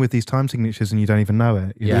playing with these time signatures and you don't even know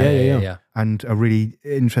it. you know? Yeah. And a really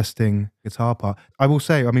interesting guitar part. I will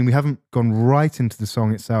say, I mean, we haven't gone right into the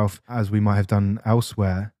song itself as we might have done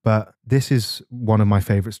elsewhere, but this is one of my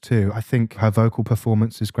favorites too. I think her vocal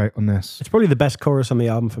performance is great on this. It's probably the best chorus on the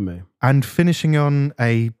album for me. And finishing on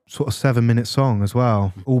a sort of 7-minute song as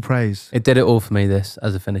well. All praise. It did it all for me, this,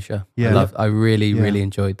 as a finisher. Yeah. I really, Yeah. really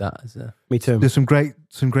enjoyed that. As a, Me too. There's some great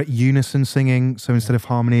unison singing. So instead of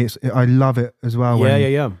harmony, I love it as well.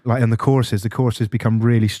 Yeah. Like in the choruses become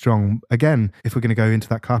really strong. Again, if we're going to go into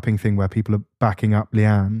that clapping thing where people are backing up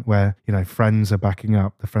Leanne, where, you know, friends are backing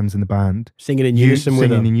up the friends in the band. Singing in unison with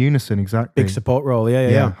Singing a in unison, exactly. big support role.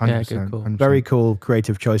 Yeah. 100%. Yeah, good call. 100%. Very cool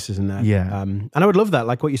creative choices in there. Yeah. And I would love that,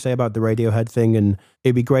 like what you say about the Radiohead thing. And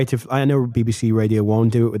it'd be great if, I know BBC Radio 1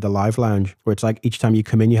 do it with the Live Lounge, where it's like each time you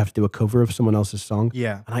come in, you have to do a cover of someone else's song.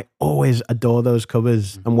 Yeah. And I always adore those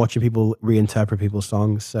covers and watching people reinterpret people's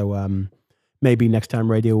songs. So maybe next time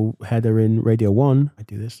Radiohead are in Radio 1, I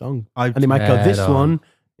do this song. And they might go, Head this on. one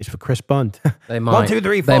is for Chris Bunt. they might. 1, 2,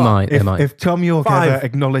 3, 4. They might. They If, might. if Tom York 5. ever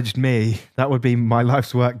acknowledged me, that would be my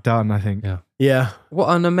life's work done, I think. Yeah. Yeah. What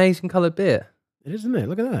an amazing coloured beer. It is, isn't it?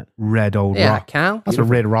 Look at that. Red old Yeah, rock. cow. That's a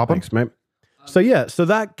red robin. Thanks, mate. So yeah, so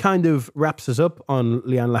that kind of wraps us up on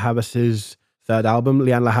Lianne La Havas's third album,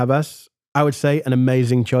 Lianne La Havas. I would say an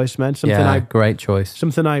amazing choice, man. Great choice.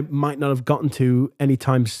 Something I might not have gotten to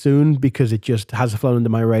anytime soon because it just has flown under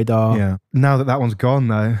my radar. Yeah. Now that one's gone,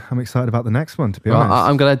 though, I'm excited about the next one, to be Well, honest.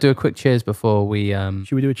 I'm going to do a quick cheers before we...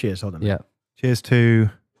 Should we do a cheers? Hold on. yeah. Cheers to...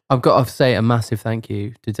 I've got to say a massive thank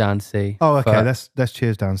you to Dan C. Oh, okay. for- Let's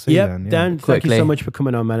cheers down. See Yep, then. Yeah. Dan, thank you so Quickly. much for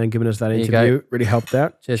coming on, man, and giving us that There you interview. go. Really helped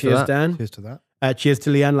out. Cheers for that. Dan. Cheers to that. Cheers to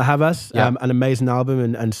Lianne La Havas. Yeah. An amazing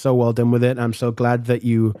album and so well done with it. I'm so glad that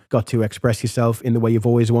you got to express yourself in the way you've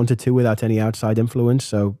always wanted to without any outside influence.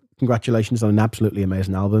 So congratulations on an absolutely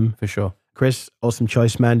amazing album. For sure. Chris, awesome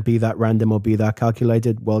choice, man. Be that random or be that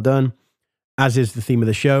calculated. Well done. As is the theme of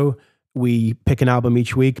the show, we pick an album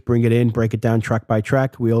each week, bring it in, break it down track by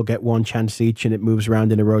track. We all get one chance each and it moves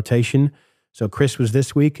around in a rotation. So Chris was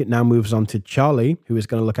this week. It now moves on to Charlie, who is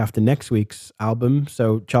going to look after next week's album.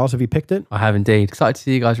 So Charles, have you picked it? I have indeed. Excited to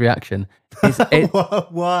see you guys' reaction.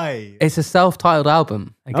 Why? It's a self-titled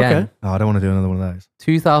album again. Okay. Oh, I don't want to do another one of those.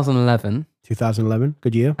 2011, 2011,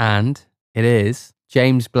 good year. and it is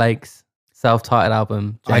James Blake's self-titled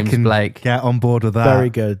album. I James can Blake. get on board with that. Very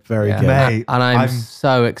good, very Yeah. good. Mate, And I'm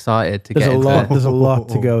so excited to There's get a into lot. it. There's a lot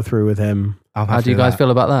to go through with him. I'm How happy do you with guys that.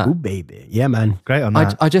 feel about that? Ooh, baby, yeah, man. Great on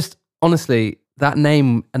that. I just honestly, that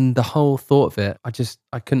name and the whole thought of it,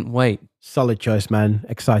 I couldn't wait. Solid choice, man.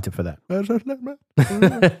 Excited for that.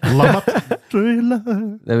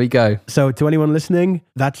 There we go. So, to anyone listening,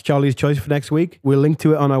 that's Charlie's choice for next week. We'll link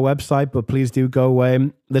to it on our website, but please do go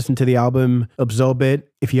away, listen to the album, absorb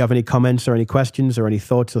it. If you have any comments or any questions or any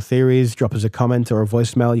thoughts or theories, drop us a comment or a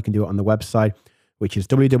voicemail. You can do it on the website, which is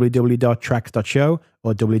www.tracks.show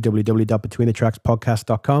or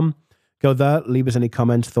www.betweenthetrackspodcast.com. Go there, leave us any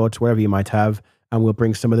comments, thoughts, wherever you might have, and we'll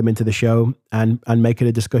bring some of them into the show and make it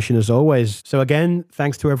a discussion as always. So again,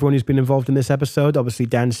 thanks to everyone who's been involved in this episode. Obviously,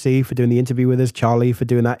 Dan C. for doing the interview with us, Charlie for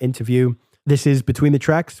doing that interview. This is Between the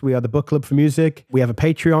Tracks. We are the book club for music. We have a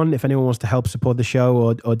Patreon if anyone wants to help support the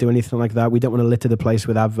show or do anything like that. We don't want to litter the place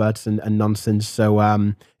with adverts and nonsense. So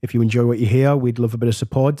if you enjoy what you hear, we'd love a bit of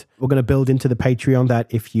support. We're going to build into the Patreon that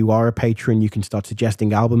if you are a patron, you can start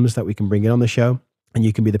suggesting albums that we can bring in on the show. And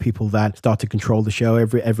you can be the people that start to control the show.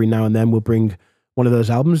 Every now and then we'll bring one of those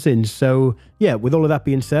albums in. So yeah, with all of that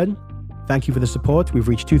being said, thank you for the support. We've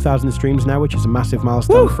reached 2,000 streams now, which is a massive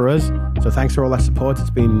milestone for us. So thanks for all that support. It's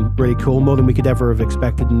been really cool, more than we could ever have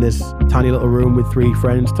expected in this tiny little room with three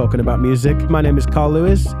friends talking about music. My name is Carl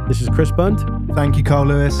Lewis. This is Chris Bunt. Thank you, Carl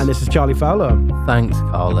Lewis. And this is Charlie Fowler. Thanks,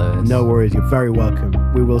 Carl Lewis. No worries. You're very welcome.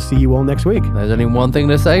 We will see you all next week. There's only one thing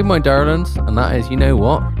to say, my darlings, and that is, you know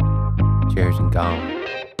what? Cheers and gone.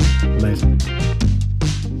 Amazing.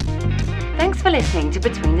 Thanks for listening to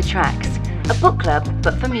Between the Tracks, a book club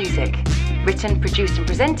but for music. Written, produced and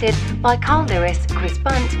presented by Carl Lewis, Chris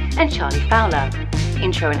Bunt and Charlie Fowler.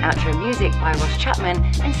 Intro and outro music by Ross Chapman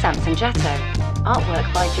and Samson Jatto.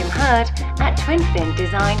 Artwork by Jim Hurd at Twin Fin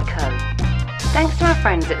Design Co. Thanks to our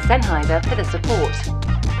friends at Sennheiser for the support.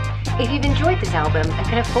 If you've enjoyed this album and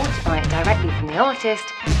can afford to buy it directly from the artist,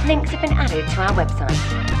 links have been added to our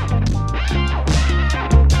website.